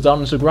 centimeters down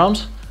into the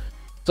ground?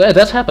 So yeah,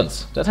 that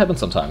happens. That happens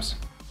sometimes.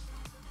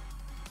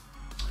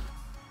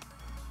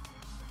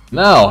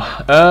 Now,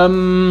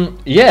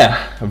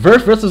 yeah,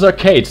 Verve versus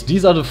Arcade.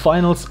 These are the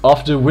finals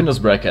of the winners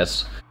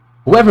bracket.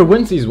 Whoever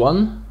wins these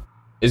one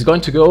is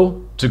going to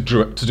go to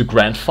the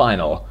grand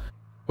final.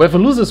 Whoever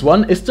loses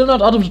one is still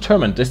not out of the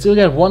tournament. They still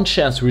get one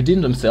chance to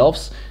redeem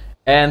themselves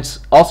and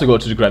also go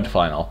to the grand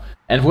final.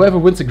 And whoever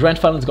wins the grand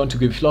final is going to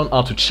be flown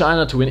out to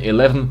China to win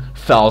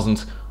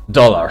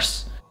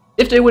 $11,000.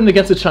 If they win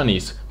against the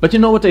Chinese. But you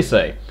know what they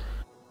say.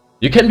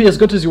 You can be as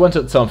good as you want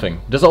at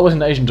something. There's always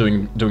an Asian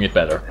doing it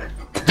better.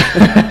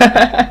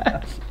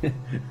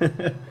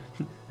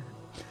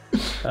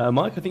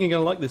 Mike, I think you're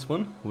gonna like this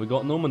one. We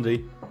got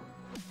Normandy.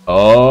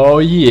 Oh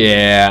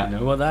yeah. You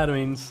know what that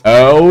means.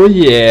 Oh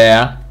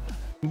yeah.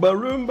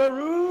 Baroon,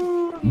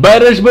 baroon.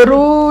 Barish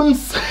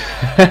baroons.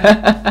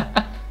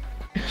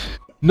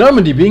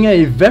 Normandy being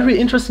a very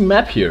interesting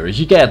map here.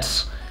 You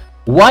get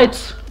wide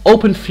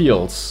open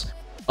fields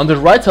on the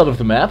right side of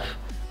the map,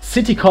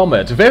 city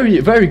combat,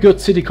 very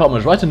good city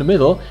combat right in the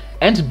middle,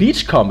 and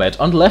beach combat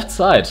on the left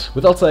side,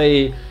 with also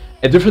a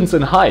difference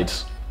in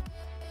height.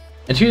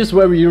 And here's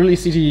where we really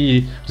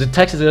see the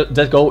tactics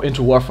that go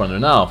into Warfront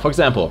now. For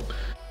example,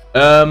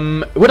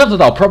 without a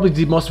doubt, probably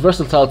the most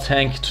versatile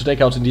tank to take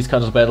out in these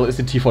kinds of battle is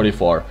the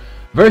T-44.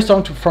 Very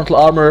strong frontal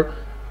armor,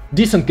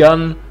 decent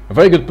gun,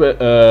 very good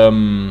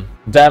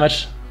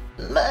damage,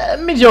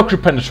 mediocre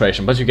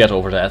penetration, but you get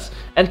over that,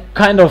 and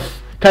kind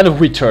of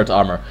weak turret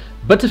armor.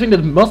 But the thing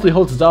that mostly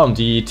holds down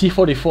the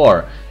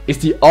T-44 is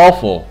the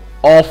awful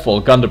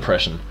gun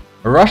depression.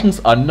 Russians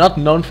are not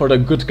known for their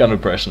good gun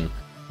depression,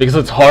 because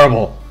it's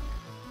horrible.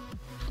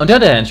 On the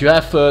other hand, you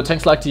have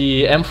tanks like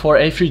the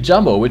M4A3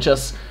 Jumbo, which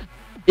has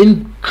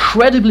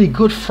incredibly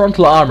good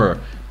frontal armor,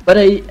 but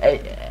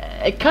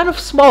a kind of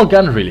small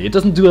gun really. It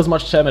doesn't do as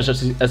much damage as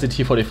the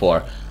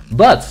T-44.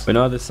 But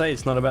no, they say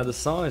it's not about the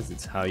size,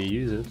 it's how you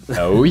use it.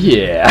 Oh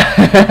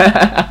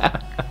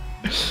yeah.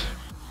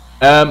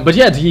 But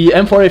yeah, the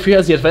M4A3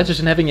 has the advantage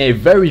in having a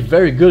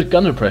very good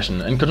gun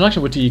depression. In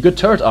conjunction with the good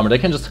turret armor, they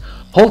can just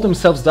hold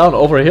themselves down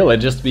over a hill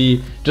and just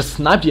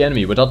snipe the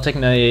enemy without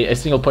taking a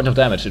single point of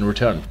damage in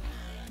return.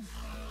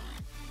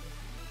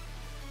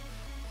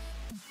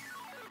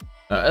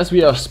 As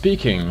we are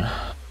speaking,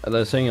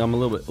 they're saying I'm a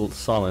little bit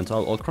silent.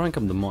 I'll crank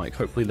up the mic.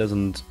 Hopefully it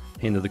doesn't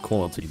hinder the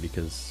quality,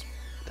 because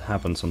it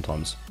happens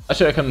sometimes.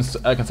 Actually,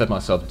 I can set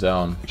myself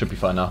down. It should be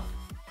fine now.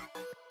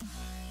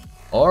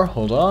 Or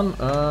hold on,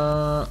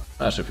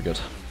 that should be good.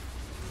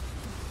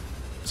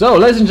 So,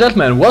 ladies and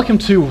gentlemen, welcome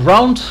to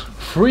round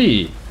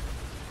 3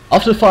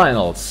 of the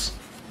finals.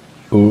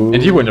 Ooh,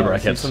 and you win the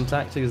bracket. Some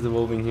tactics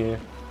evolving here.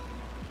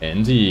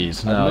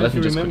 Indeed. Now let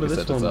me just quickly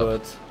set this up.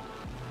 But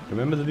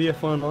remember the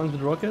VF1 lines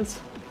with rockets?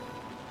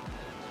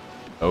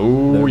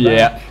 Oh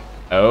yeah.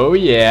 Oh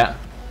yeah.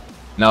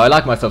 Now I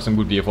like myself some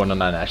good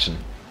VF109 action.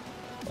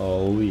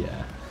 Oh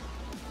yeah.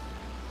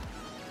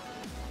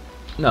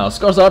 No,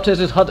 scores are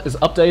updated, HUD is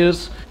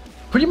updated.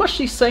 Pretty much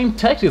the same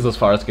tactics as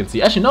far as I can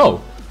see. Actually,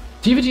 no.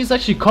 TVG is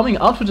actually coming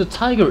out with the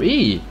Tiger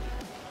E.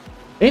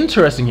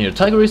 Interesting here.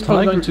 Tiger E is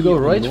probably going to go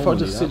right for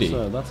the city.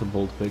 That's a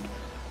bold pick.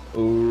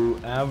 Oh,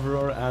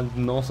 Avror and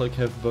Nosok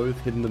have both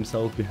hidden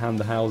themselves behind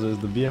the houses.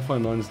 The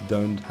BF-9s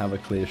don't have a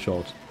clear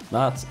shot.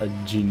 That's a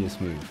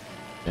genius move.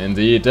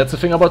 Indeed, that's the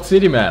thing about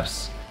city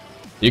maps.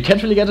 You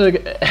can't really get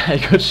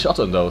a good shot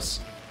on those.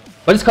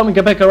 But it's coming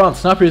back around.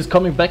 Sniper is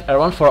coming back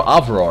around for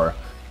Avror.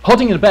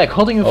 Holding it back,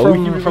 holding it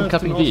from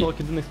capping B. I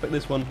didn't expect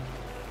this one.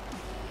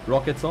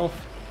 Rockets off,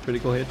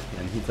 critical hit,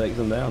 and he takes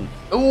them down.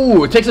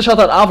 Ooh, it takes a shot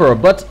at Avror,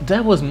 but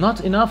that was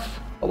not enough.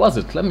 Or was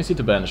it? Let me see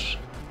the bench.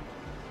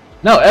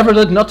 No, Avror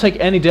did not take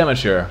any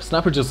damage here.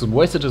 Sniper just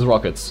wasted his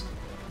rockets.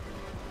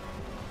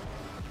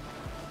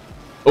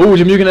 Oh,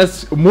 the Mugen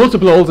has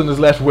multiple holes in his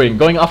left wing,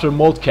 going after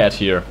Mold Cat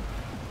here.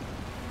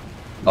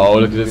 Oh,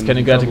 look at this, can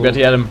he get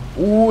at him?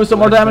 Ooh, some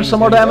more damage, some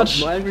more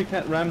damage! Angry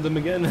Cat rammed him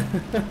again.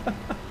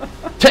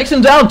 Takes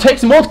him down,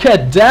 takes Mold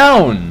Cat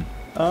down!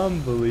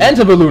 Unbelievable. And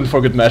a balloon for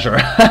good measure.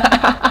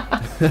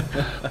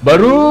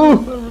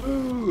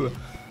 Baru!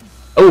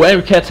 Oh,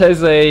 Angry Cat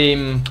has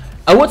a...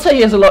 I would say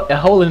he has a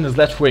hole in his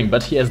left wing,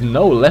 but he has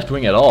no left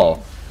wing at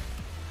all.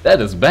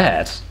 That is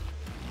bad.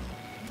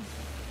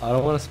 I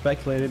don't want to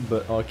speculate it,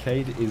 but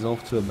Arcade is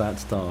off to a bad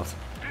start.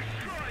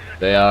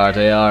 They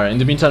are. In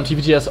the meantime,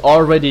 TVG has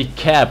already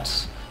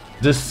capped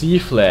the C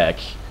flag.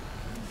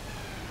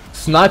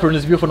 Sniper in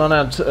his view for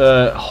non-hand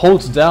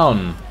holds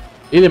down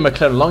Alien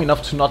McLaren long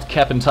enough to not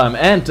cap in time,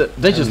 and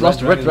they just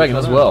lost Red Dragon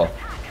as well.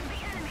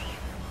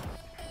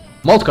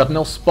 Moltcott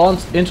now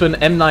spawns into an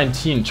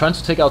M19, trying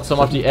to take out some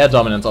of the air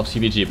dominance of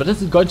TVG, but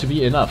this is going to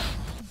be enough.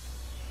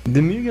 The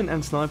Mugen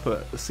and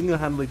Sniper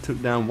single-handedly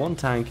took down 1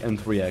 tank and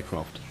 3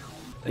 aircraft.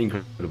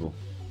 Incredible.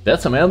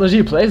 That's some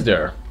LNG plays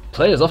there.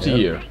 Players of the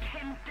year.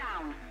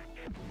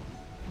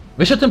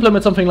 We should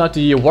implement something like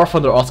the War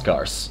Thunder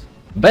Oscars.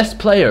 Best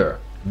player,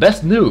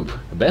 best noob,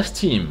 best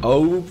team,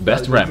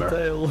 best rammer.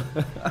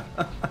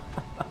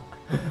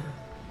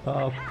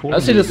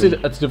 Let's see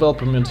the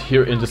development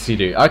here in the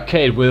city.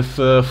 Arcade with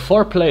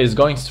 4 players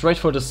going straight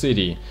for the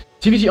city.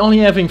 TVG only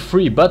having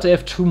 3, but they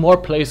have 2 more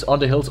players on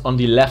the hills on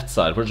the left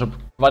side, which are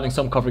providing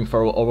some covering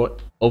for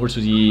over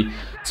to the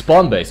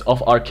spawn base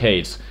of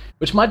Arcade,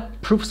 which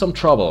might prove some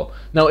trouble.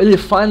 Now Ilya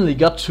finally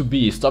got to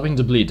B, stopping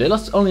the bleed. They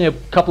lost only a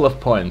couple of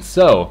points,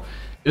 so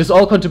it is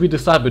all going to be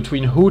decided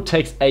between who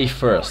takes A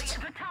first.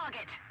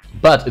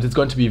 But it is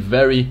going to be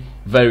very,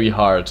 very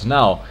hard.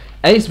 Now,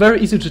 A is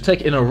very easy to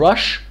take in a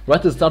rush right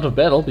at the start of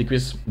battle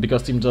because the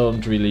teams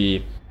don't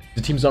really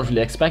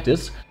expect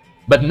it.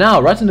 But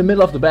now, right in the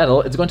middle of the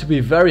battle, it's going to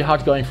be very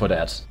hard going for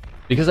that,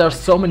 because there are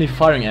so many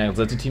firing angles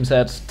that the teams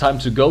had time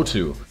to go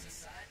to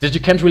that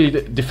you can't really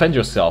defend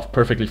yourself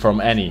perfectly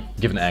from any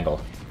given angle.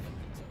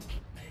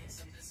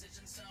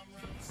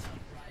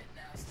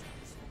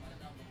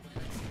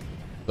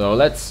 So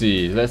let's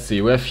see,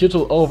 we have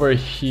Futile over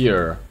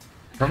here,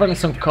 providing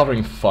some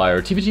covering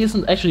fire. TVG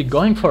isn't actually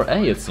going for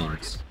A, it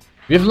seems.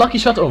 We have Lucky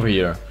Shot over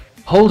here,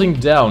 holding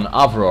down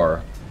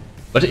Avror.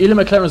 But Ilya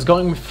McLaren is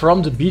going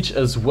from the beach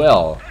as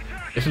well.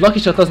 If Lucky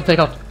Shot doesn't take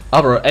out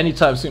Avror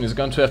anytime soon, he's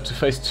going to have to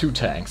face 2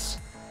 tanks,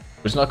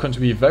 which is not going to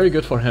be very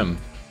good for him.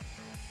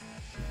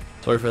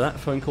 Sorry for that,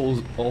 phone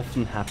calls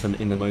often happen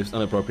in the most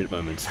inappropriate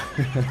moments.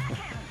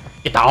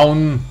 Get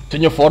down!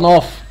 Turn your phone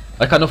off!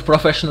 What kind of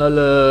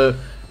professional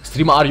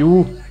streamer are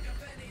you?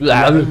 You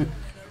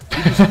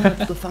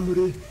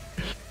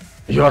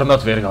are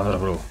not very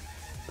honorable.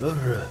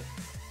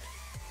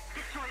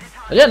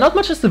 Yeah, not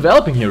much is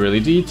developing here really.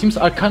 The teams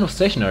are kind of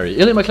stationary.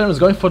 Ilya McLaren is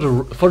going for the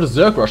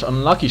Zerg rush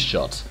on Lucky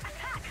Shot.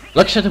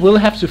 Lucky Shot will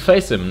have to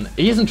face him.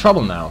 He's in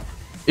trouble now.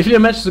 If he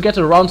manages to get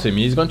around him,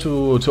 he's going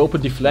to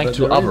open the flank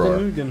to Avror.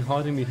 There is the Mugen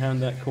hiding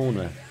behind that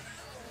corner.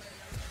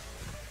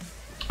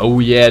 Oh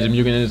yeah, the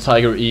Mugen and the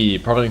Tiger E,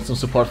 providing some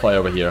support fire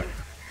over here.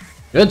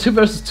 We have 2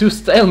 versus 2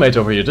 stalemate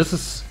over here. This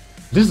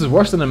is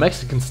worse than a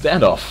Mexican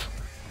standoff.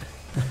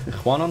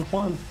 Juan on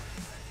Juan.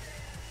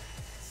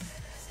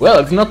 Well,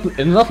 it's not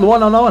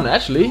 1-on-1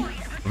 actually.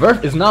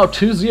 Verve is now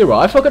 2-0.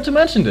 I forgot to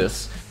mention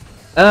this.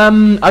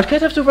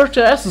 Arcade have to work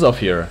their asses off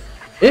here.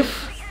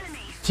 If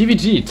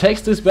TVG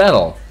takes this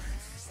battle,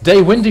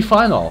 they win the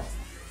final.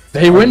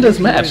 They win this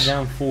match.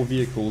 Down 4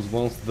 vehicles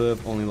whilst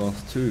Verve only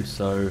lost 2,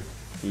 so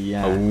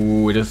yeah.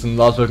 Oh, this is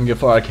not looking good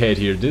for Arcade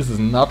here. This is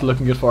not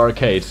looking good for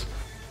Arcade.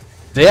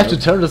 They have to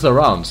turn this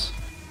around.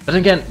 But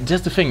again,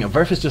 that's the thing.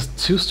 Verve is just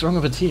too strong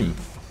of a team.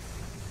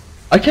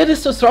 Arcade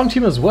is a strong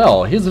team as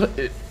well.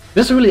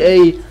 This is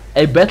really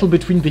a battle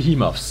between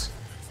behemoths.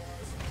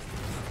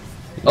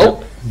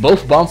 Oh,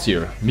 both bounce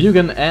here.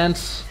 Mugen and...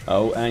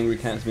 Oh, Angry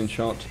Cat's been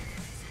shot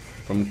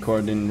from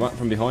Cordin right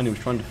from behind. He was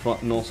trying to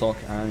front Norsok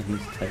and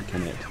he's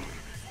taken it.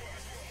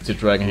 It's a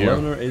dragon here.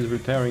 Loner is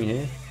repairing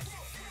here.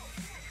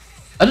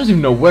 I don't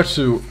even know where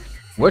to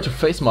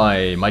face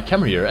my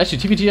camera here. Actually,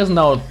 TVG has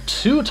now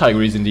 2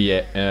 Tigers in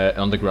the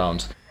on the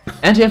ground.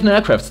 And he has an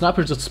aircraft.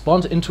 Sniper just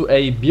spawned into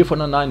a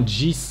BF-109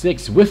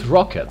 G6 with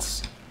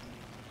rockets.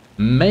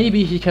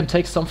 Maybe he can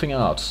take something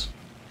out.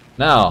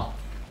 Now,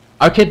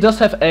 Arcade does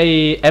have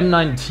a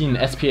M19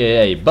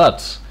 SPAA,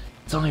 but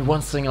it's only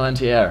one single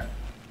anti-air.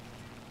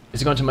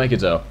 Is he going to make it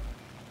though?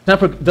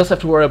 Sniper does have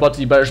to worry about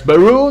the Bearish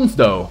Baroons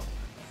though,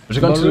 which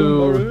are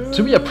going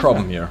to be a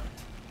problem here.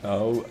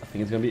 Oh, I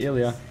think it's gonna be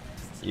Ilya.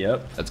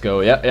 Yep. Let's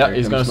go. Yeah, There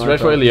he's going comes straight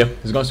for Sniper. Ilya.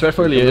 He's going straight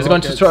for Ilya. Here He's come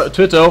going the to rockets.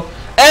 Twitto,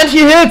 and he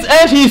hits,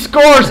 and he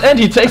scores, and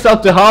he takes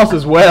out the house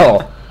as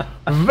well.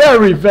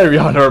 Very, very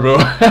honorable.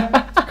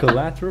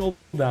 Collateral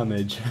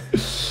damage.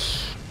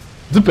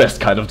 The best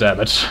kind of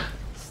damage.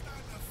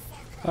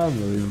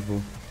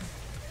 Unbelievable.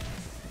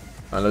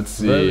 Let's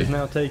Verve see. is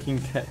now taking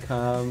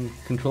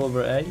control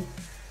over A.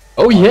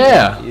 Oh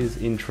yeah. Arcade is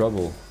in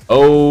trouble.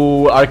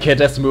 Oh, Arcade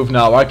has to move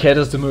now. Arcade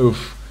has to move.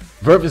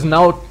 Verve is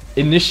now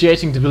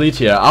initiating the bleed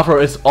here.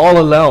 Avro is all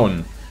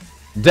alone.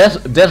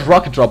 That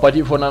rocket drop by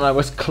D499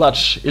 was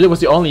clutch. Ilya was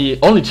the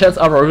only chance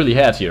Avro really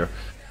had here.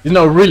 He's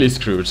now really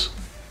screwed.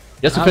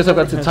 He has to face up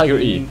against the Tiger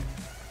E.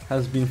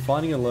 Has been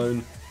fighting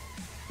alone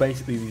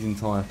basically these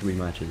entire 3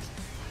 matches.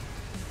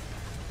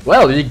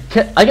 Well,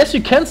 I guess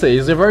you can say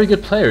he's a very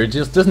good player. He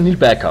just doesn't need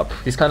backup.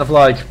 He's kind of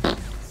like,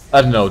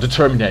 I don't know, the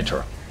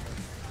Terminator.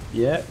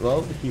 Yeah,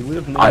 well, he would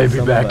have needed I'll be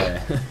some back.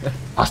 there.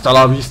 Hasta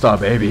la vista,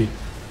 baby.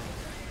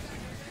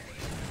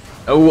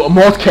 Oh,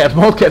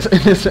 Mordcat in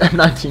his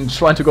M19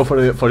 trying to go for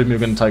the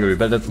Mugen Tiger,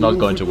 but that's not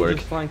going to work.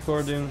 Just flying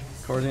Cordon.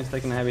 Cordon's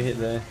taking a heavy hit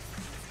there.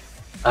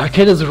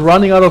 Arcade is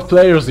running out of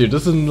players here.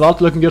 This is not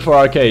looking good for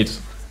Arcade.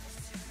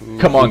 Ooh,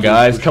 Come on,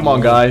 guys. Come on,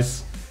 pushing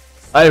guys.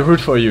 I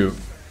root for you.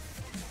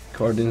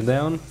 Cordon's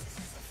down.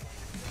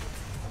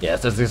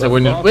 Yes, that's a But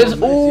win. far from this, yeah,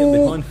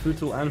 behind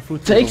Futul and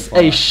Futul Takes on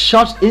fire. a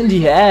shot in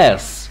the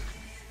ass.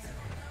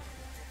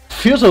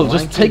 Futul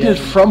just Flanking taking it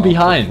game from after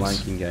behind.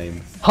 flanking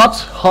game.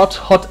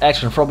 Hot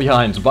action from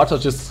behind.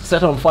 Bartos just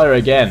set on fire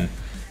again.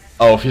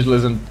 Oh, Futul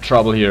is in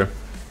trouble here.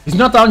 He's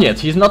not down yet.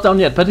 He's not down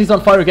yet, but he's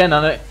on fire again,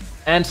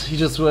 and he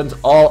just went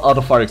all out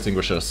of fire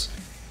extinguishers.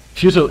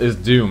 Futul is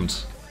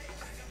doomed.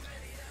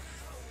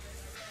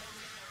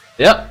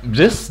 Yeah,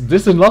 this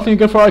is not looking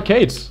good for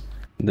Arcade.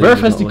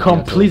 Verve has the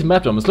complete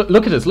map dominance.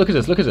 Look at this, look at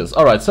this, look at this.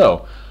 Alright,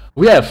 so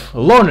we have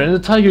Lorna and the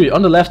Tiger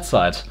on the left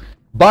side.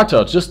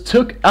 Bartot just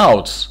took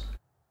out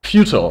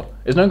Futul.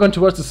 Is now going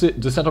towards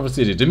the center of the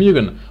city.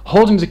 Demugen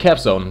holding the cap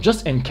zone,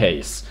 just in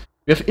case.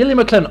 We have Ilya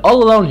McLean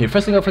all alone here,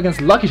 facing off against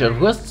Lucky Shot,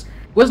 who has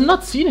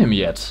not seen him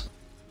yet.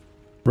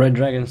 Red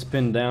Dragon's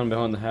pinned down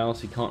behind the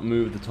house. He can't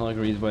move. The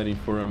Tiger is waiting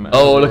for him.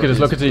 Oh, look at this,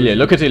 look at Ilya,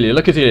 look at Ilya,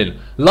 look at Ilya.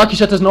 Lucky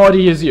Shot has no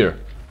idea he's here.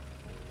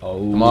 Oh,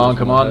 Come on,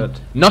 come on.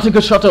 Not a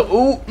good shot though.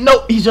 Oh,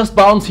 no, he just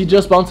bounced and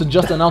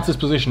just announced his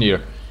position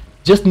here.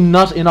 Just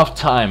not enough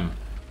time.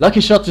 Lucky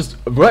Shot just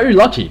very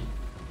lucky.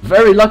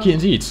 Very lucky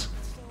indeed.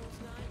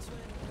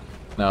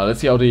 Now,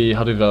 let's see how the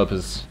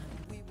developers.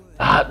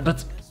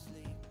 But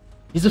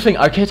here's the thing,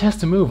 Arcade has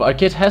to move.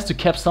 Arcade has to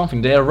cap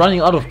something. They are running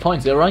out of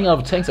points, they are running out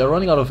of tanks, they are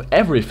running out of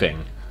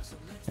everything.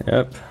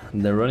 Yep,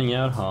 they're running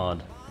out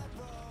hard.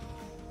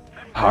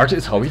 Hard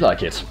is how we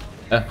like it.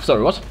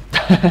 Sorry, what?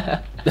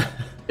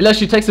 It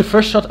actually takes the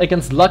first shot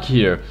against Luck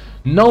here.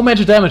 No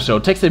major damage though,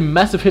 takes a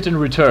massive hit in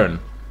return.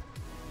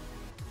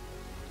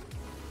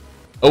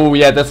 Oh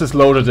yeah, that's his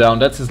loader down,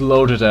 that's his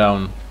loader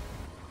down.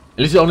 At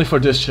least only for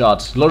this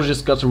shot. Loader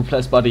just got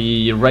replaced by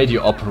the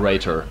radio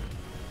operator.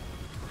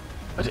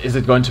 But is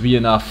it going to be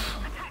enough?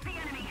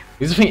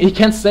 Here's the thing, he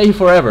can't stay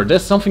forever,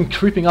 there's something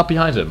creeping up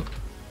behind him.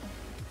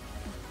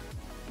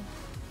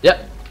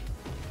 Yep.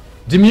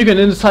 Demugen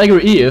in the Tiger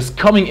E is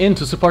coming in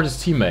to support his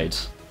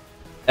teammate.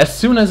 As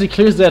soon as he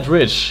clears that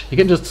ridge, he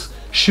can just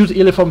shoot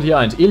Ilya from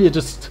behind. Ilya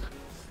just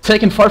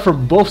taking fire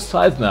from both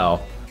sides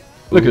now.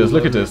 Look at this,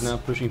 look at this. Now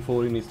pushing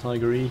forward in his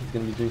Tiger E. He's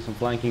going to be doing some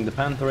flanking. The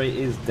Panther A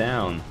is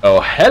down. Oh,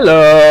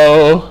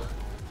 hello!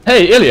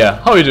 Hey,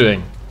 Ilya, how are you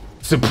doing?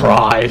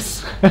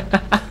 Surprise!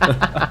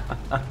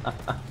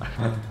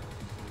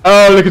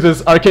 Oh, look at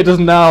this. Arcade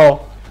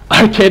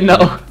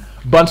now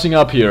bunching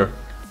up here.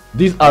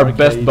 These are Arcade.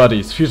 best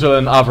buddies. Future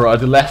and Avro are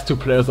the last 2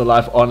 players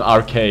alive on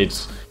Arcade.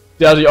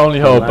 They are the only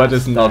hope, but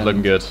it's not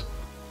looking good.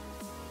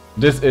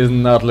 This is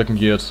not looking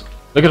good.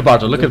 Look at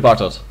Bartot, look at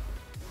Bartot.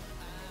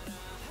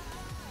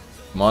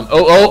 Come on.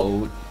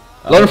 Oh!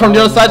 Loader from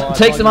the other side,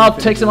 takes him out,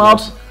 takes him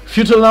out.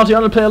 Future now the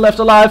only player left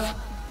alive.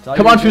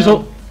 Come on,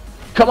 Future.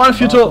 Come on,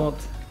 Future.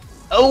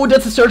 Oh,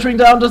 that's a surge ring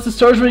down, that's a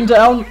surge ring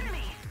down.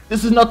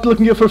 This is not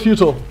looking good for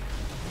Future.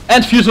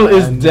 And Future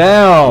is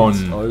down.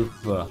 It's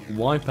over.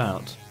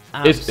 Wipeout.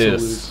 It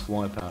is.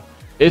 Wipeout.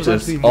 It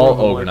is all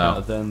over now.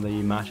 Than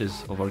the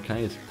matches of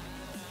Arcade.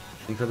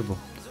 Incredible.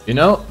 You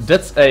know,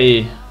 that's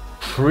a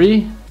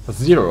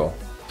 3-0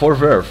 for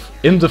Verve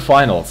in the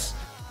finals.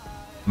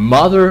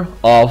 Mother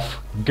of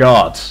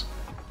God.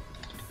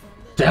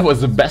 That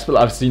was the best battle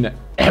I've seen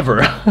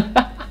ever.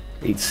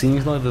 It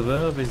seems like the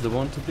Verve is the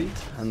one to beat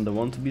and the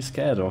one to be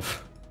scared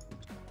of.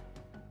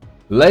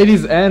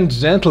 Ladies and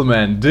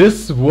gentlemen,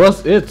 this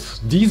was it.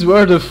 These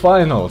were the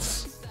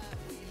finals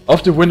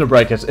of the winner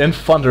bracket in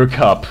Thunder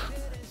Cup.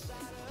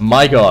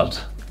 My God,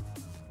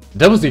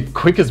 that was the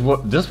quickest.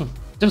 This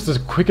was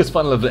the quickest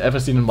final I've ever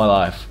seen in my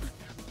life.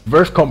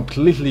 Verve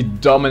completely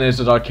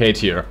dominated Arcade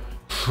here.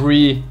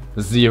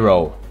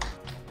 3-0.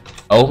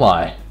 Oh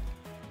my.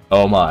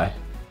 Oh my.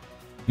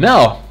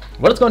 Now,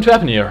 what is going to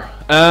happen here?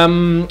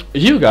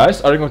 You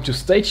guys are going to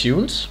stay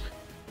tuned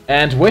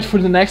and wait for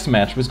the next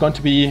match, which is going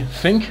to be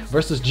Fink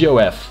versus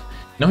GOF.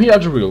 Now here are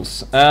the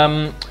rules.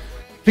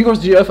 Fink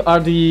versus GOF are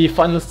the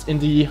finalists in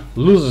the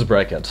losers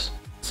bracket.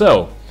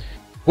 So,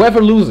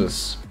 whoever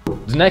loses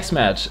the next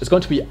match is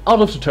going to be out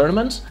of the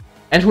tournament,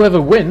 and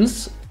whoever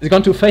wins is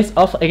going to face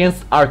off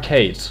against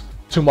Arcade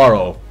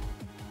tomorrow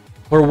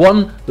for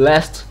one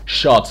last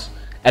shot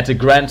at the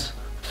grand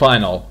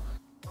final.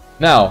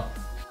 Now,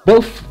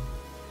 both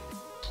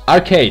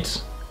Arcade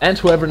and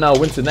whoever now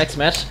wins the next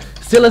match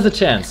still has a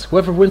chance.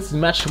 Whoever wins the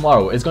match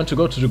tomorrow is going to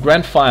go to the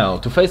grand final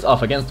to face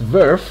off against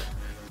Verve,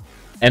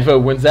 and whoever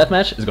wins that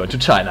match is going to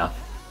China,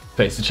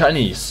 face the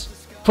Chinese,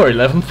 for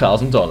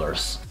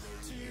 $11,000.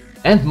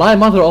 And my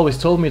mother always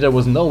told me there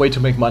was no way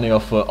to make money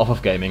off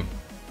of gaming.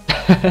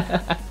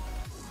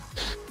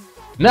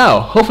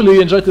 Now, hopefully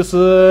you enjoyed this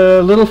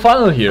little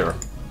final here.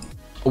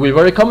 We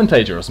were the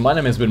commentators. My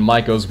name has been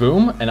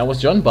MikeGoesBoom, and I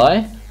was joined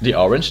by the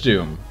Orange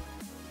Doom.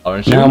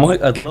 Orange Doom. Now,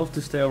 Mike, I'd love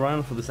to stay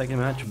around for the second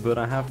match, but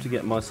I have to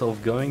get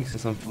myself going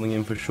since I'm filling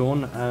in for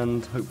Sean,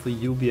 and hopefully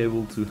you'll be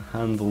able to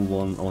handle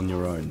one on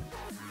your own.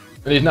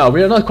 Now,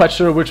 we are not quite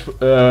sure which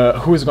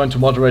who is going to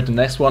moderate the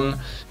next one.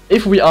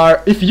 If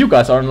you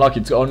guys are unlucky,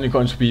 it's only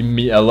going to be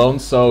me alone.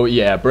 So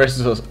yeah, brace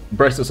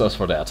yourselves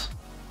for that.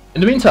 In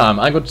the meantime,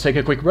 I'm going to take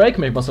a quick break,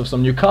 make myself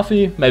some new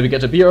coffee, maybe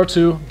get a beer or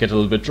two, get a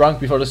little bit drunk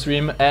before the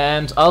stream,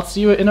 and I'll see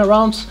you in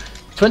around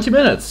 20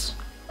 minutes.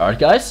 Alright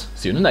guys,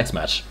 see you in the next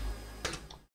match.